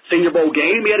week. Senior Bowl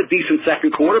game, he had a decent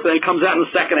second quarter, but then he comes out in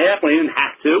the second half when he didn't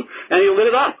have to, and he lit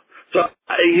it up. So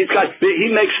he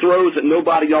makes throws that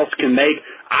nobody else can make.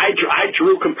 I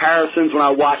drew comparisons when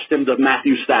I watched him to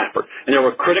Matthew Stafford, and there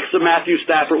were critics of Matthew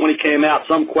Stafford when he came out,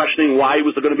 some questioning why he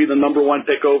was going to be the number one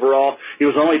pick overall. He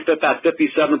was only about 57%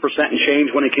 and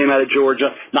change when he came out of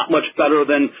Georgia, not much better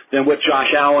than what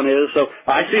Josh Allen is. So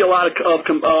I see a lot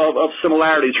of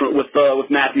similarities with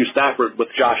Matthew Stafford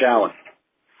with Josh Allen.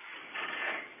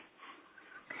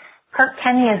 Kirk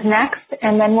Kenny is next,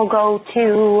 and then we'll go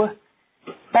to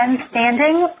Ben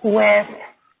Standing with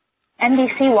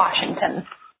NBC Washington.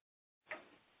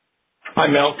 Hi,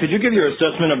 Mel. Could you give your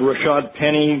assessment of Rashad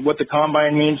Penny, what the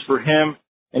combine means for him,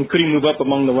 and could he move up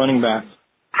among the running backs?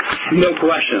 No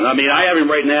question. I mean, I have him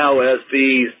right now as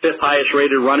the 5th highest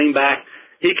rated running back.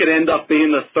 He could end up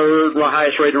being the 3rd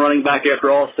highest rated running back after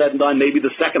all said and done, maybe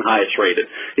the 2nd highest rated.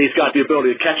 He's got the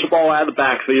ability to catch the ball out of the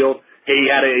backfield.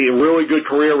 He had a really good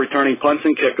career returning punts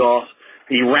and kickoffs.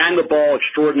 He ran the ball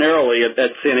extraordinarily at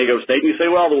San Diego State. And you say,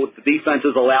 well, the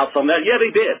defenses allowed some of that. Yeah,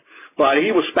 they did. But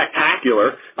he was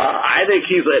spectacular. I think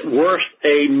he's at worst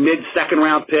a mid-second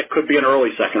round pick, could be an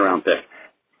early second-round pick.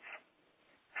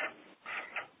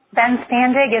 Ben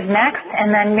Standig is next,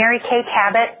 and then Mary Kay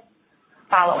Cabot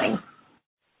following.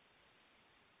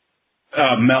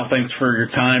 Mel, thanks for your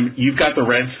time. You've got the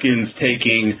Redskins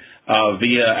taking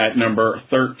Villa at number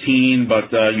 13,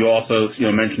 but you also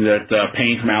mentioned that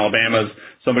Payne from Alabama is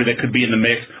somebody that could be in the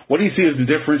mix. What do you see as the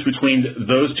difference between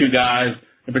those two guys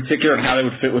in particular and how they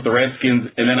would fit with the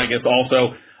Redskins? And then I guess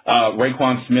also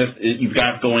Raekwon Smith, you've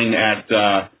got going at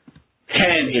 10.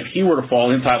 If he were to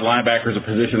fall inside linebacker as a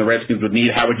position the Redskins would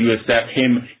need, how would you assess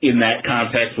him in that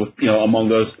context with among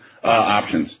those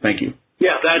options? Thank you.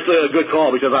 Yeah, that's a good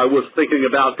call because I was thinking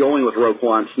about going with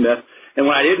Raekwon Smith. And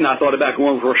when I didn't, I thought about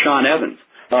going with Rashaan Evans,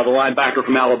 the linebacker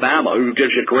from Alabama, who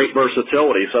gives you great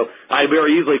versatility. So I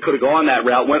very easily could have gone that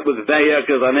route, went with Villa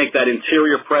because I think that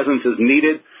interior presence is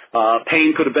needed.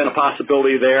 Payne could have been a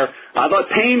possibility there. I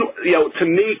thought Payne, to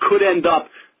me, could end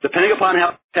up, depending upon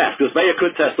how it tests, because Villa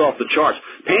could test off the charts.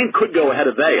 Payne could go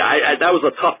ahead of Villa. That was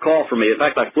a tough call for me. In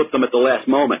fact, I flipped them at the last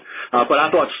moment. But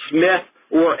I thought Smith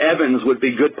or Evans would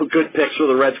be good picks for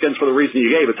the Redskins for the reason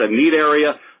you gave. It's a neat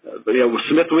area.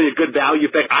 Smith would be a good value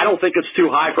pick. I don't think it's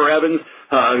too high for Evans,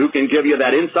 who can give you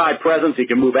that inside presence. He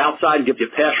can move outside and give you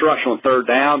pass rush on third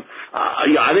down.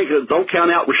 I think don't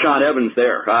count out Rashaan Evans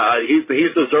there.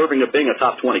 He's deserving of being a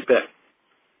top 20 pick.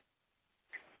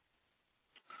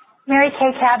 Mary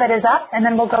Kay Cabot is up, and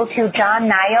then we'll go to John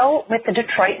Nio with the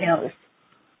Detroit News.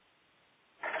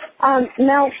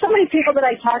 Now, so many people that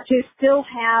I talk to still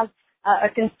have a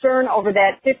concern over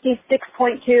that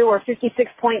 56.2 or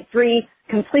 56.3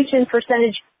 completion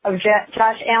percentage of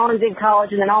Josh Allen's in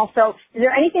college, and then also, is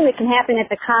there anything that can happen at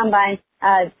the combine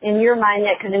in your mind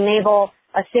that could enable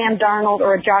a Sam Darnold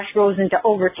or a Josh Rosen to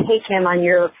overtake him on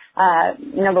your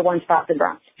number one spot for the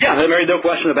Browns? Yeah, there's no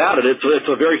question about it. It's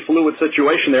a very fluid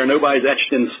situation there. Nobody's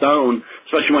etched in stone,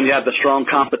 especially when you have the strong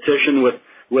competition with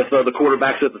the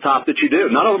quarterbacks at the top that you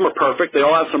do. None of them are perfect. They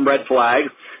all have some red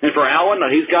flags. And for Allen,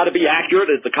 he's got to be accurate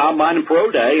at the Combine and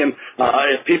Pro Day. And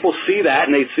if people see that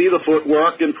and they see the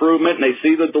footwork improvement and they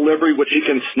see the delivery, which he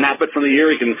can snap it from the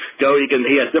ear,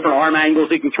 he has different arm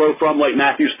angles he can throw from like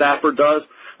Matthew Stafford does.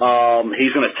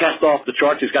 He's going to test off the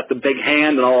charts. He's got the big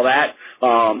hand and all that.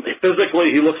 Physically,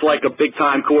 he looks like a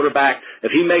big-time quarterback. If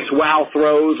he makes wow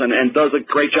throws and does a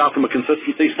great job from a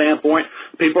consistency standpoint,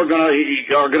 people are going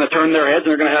to turn their heads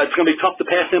and it's going to be tough to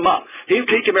pass him up.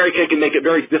 Mary Kay can make it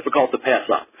very difficult to pass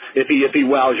up if he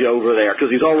wows you over there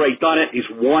because he's already done it. He's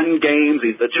won games.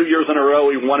 He's the 2 years in a row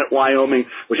he won at Wyoming,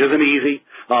 which isn't easy.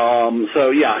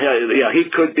 He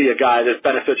could be a guy that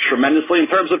benefits tremendously in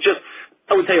terms of just,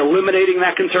 I would say, eliminating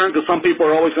that concern because some people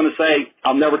are always going to say,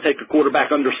 I'll never take a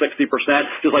quarterback under 60%,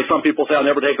 just like some people say I'll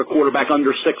never take a quarterback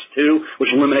under 6'2",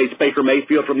 which eliminates Baker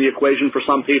Mayfield from the equation for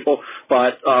some people.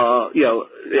 But,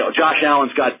 Josh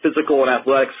Allen's got physical and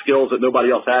athletic skills that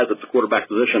nobody else has at the quarterback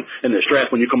position in this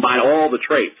draft. When you combine all the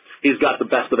traits, he's got the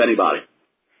best of anybody.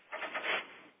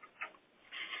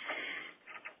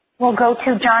 We'll go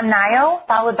to John Nio,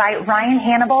 followed by Ryan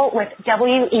Hannibal with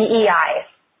WEEI.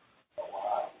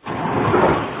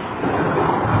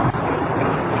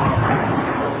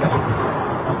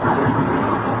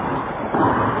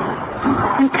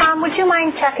 And Tom, would you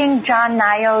mind checking John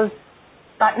Nio's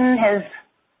button, his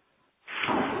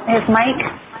mic?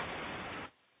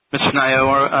 Mr.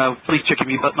 Nio, please check your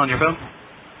mute button on your phone.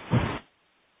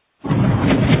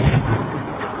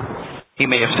 He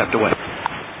may have stepped away.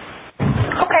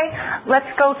 Okay. Let's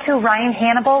go to Ryan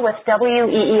Hannibal with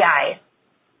WEEI.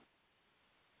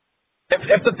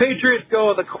 If the Patriots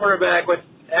go with a quarterback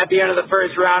at the end of the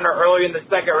first round or early in the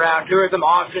second round, who are some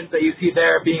options that you see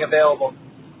there being available?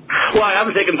 Well, I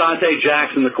haven't taken Dante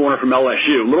Jackson, the corner from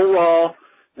LSU. A little raw,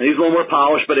 and he's a little more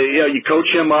polished, but you coach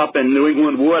him up, and New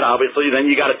England would, obviously, then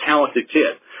you got a talented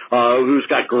kid who's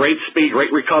got great speed,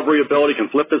 great recovery ability, can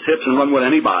flip his hips and run with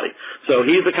anybody. So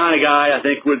he's the kind of guy I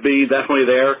think would be definitely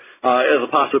there as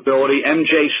a possibility.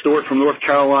 M.J. Stewart from North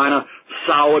Carolina,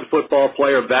 solid football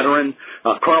player, veteran.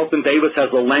 Carlton Davis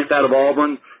has the length out of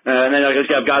Auburn. And then I guess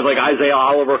you have guys like Isaiah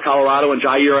Oliver, Colorado, and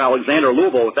Jair Alexander,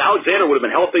 Louisville. If Alexander would have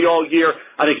been healthy all year,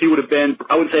 I think he would have been,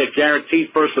 I wouldn't say a guaranteed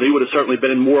first, but he would have certainly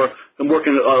been more of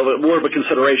a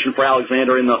consideration for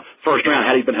Alexander in the first round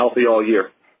had he been healthy all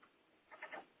year.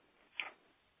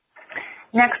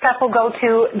 Next up, we'll go to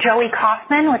Joey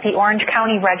Kaufman with the Orange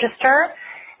County Register,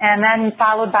 and then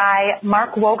followed by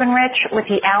Mark Wogenrich with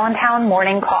the Allentown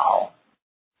Morning Call.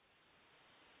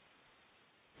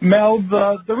 Mel,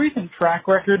 the recent track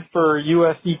record for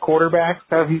USC quarterbacks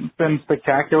hasn't been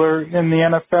spectacular in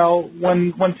the NFL.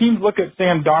 When teams look at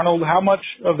Sam Darnold, how much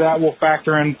of that will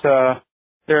factor into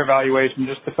their evaluation?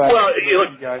 Just the fact you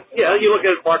look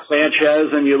at Mark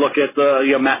Sanchez and you look at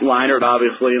Matt Leinart,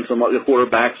 obviously, and some other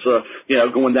quarterbacks,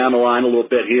 going down the line a little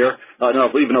bit here,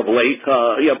 even of late.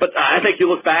 But I think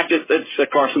you look back at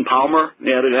Carson Palmer.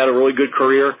 Yeah, they had a really good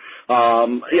career.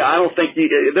 I don't think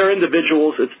they're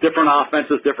individuals. It's different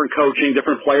offenses, different coaching,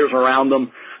 different players around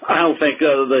them. I don't think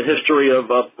the history of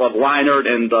Leinart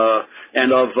and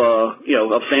of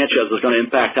Sanchez is going to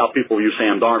impact how people view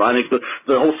Sam Darnold. I think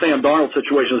the whole Sam Darnold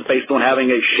situation is based on having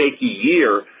a shaky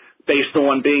year, based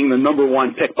on being the number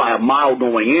one pick by a mile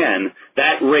going in.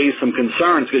 That raised some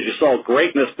concerns because you saw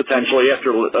greatness potentially after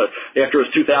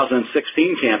his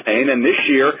 2016 campaign, and this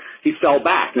year he fell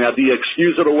back. Now, do you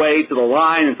excuse it away to the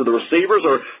line and to the receivers,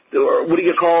 or what do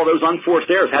you call those unforced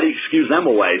errors? How do you excuse them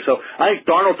away? So I think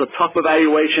Darnold's a tough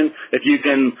evaluation if you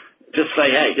can just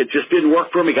say, hey, it just didn't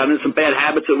work for me. Got into some bad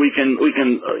habits that we can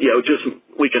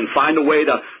find a way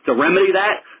to remedy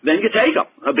that. Then you take him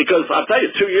because I'll tell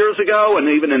you, 2 years ago, and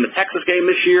even in the Texas game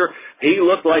this year, he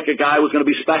looked like a guy who was going to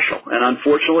be special. And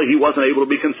unfortunately, he wasn't able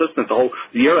to be consistent the whole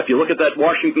year. If you look at that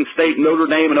Washington State, Notre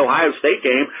Dame, and Ohio State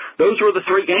game, those were the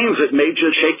three games that made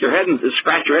you shake your head and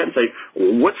scratch your head and say,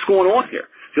 what's going on here?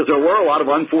 Because there were a lot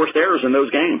of unforced errors in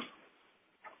those games.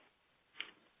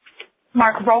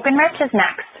 Mark Wogenrich is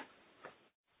next.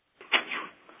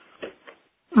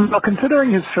 Well,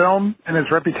 considering his film and his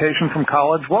reputation from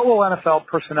college, what will NFL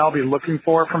personnel be looking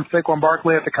for from Saquon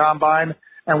Barkley at the Combine,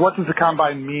 and what does the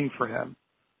Combine mean for him?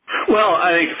 Well,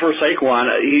 I think for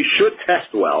Saquon, he should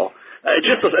test well.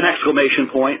 Just an exclamation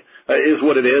point is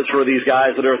what it is for these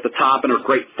guys that are at the top and are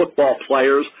great football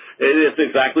players. It's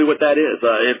exactly what that is.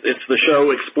 It's the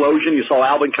show explosion. You saw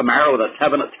Alvin Kamara with a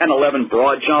 10-11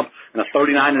 broad jump and a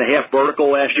 39.5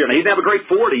 vertical last year. And he didn't have a great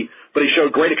 40, but he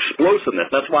showed great explosiveness.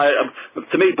 That's why,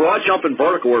 to me, broad jump and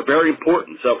vertical are very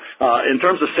important. So in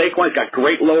terms of Saquon, he's got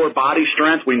great lower body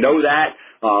strength. We know that.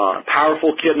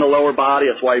 Powerful kid in the lower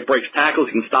body. That's why he breaks tackles.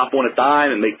 He can stop on a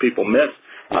dime and make people miss.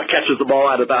 Catches the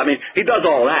ball out of that. I mean, he does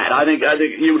all that. I think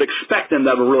you would expect him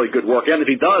to have a really good work. And if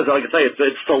he does, like I say,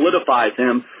 it solidifies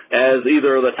him as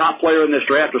either the top player in this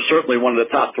draft or certainly one of the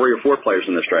top 3 or 4 players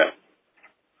in this draft.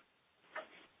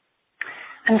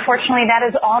 Unfortunately, that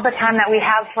is all the time that we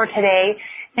have for today.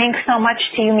 Thanks so much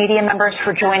to you media members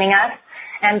for joining us.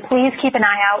 And please keep an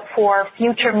eye out for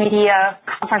future media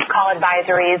conference call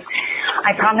advisories.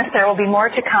 I promise there will be more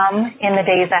to come in the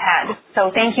days ahead.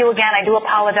 So thank you again. I do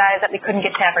apologize that we couldn't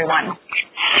get to everyone.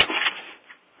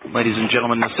 Ladies and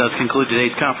gentlemen, this does conclude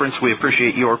today's conference. We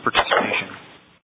appreciate your participation.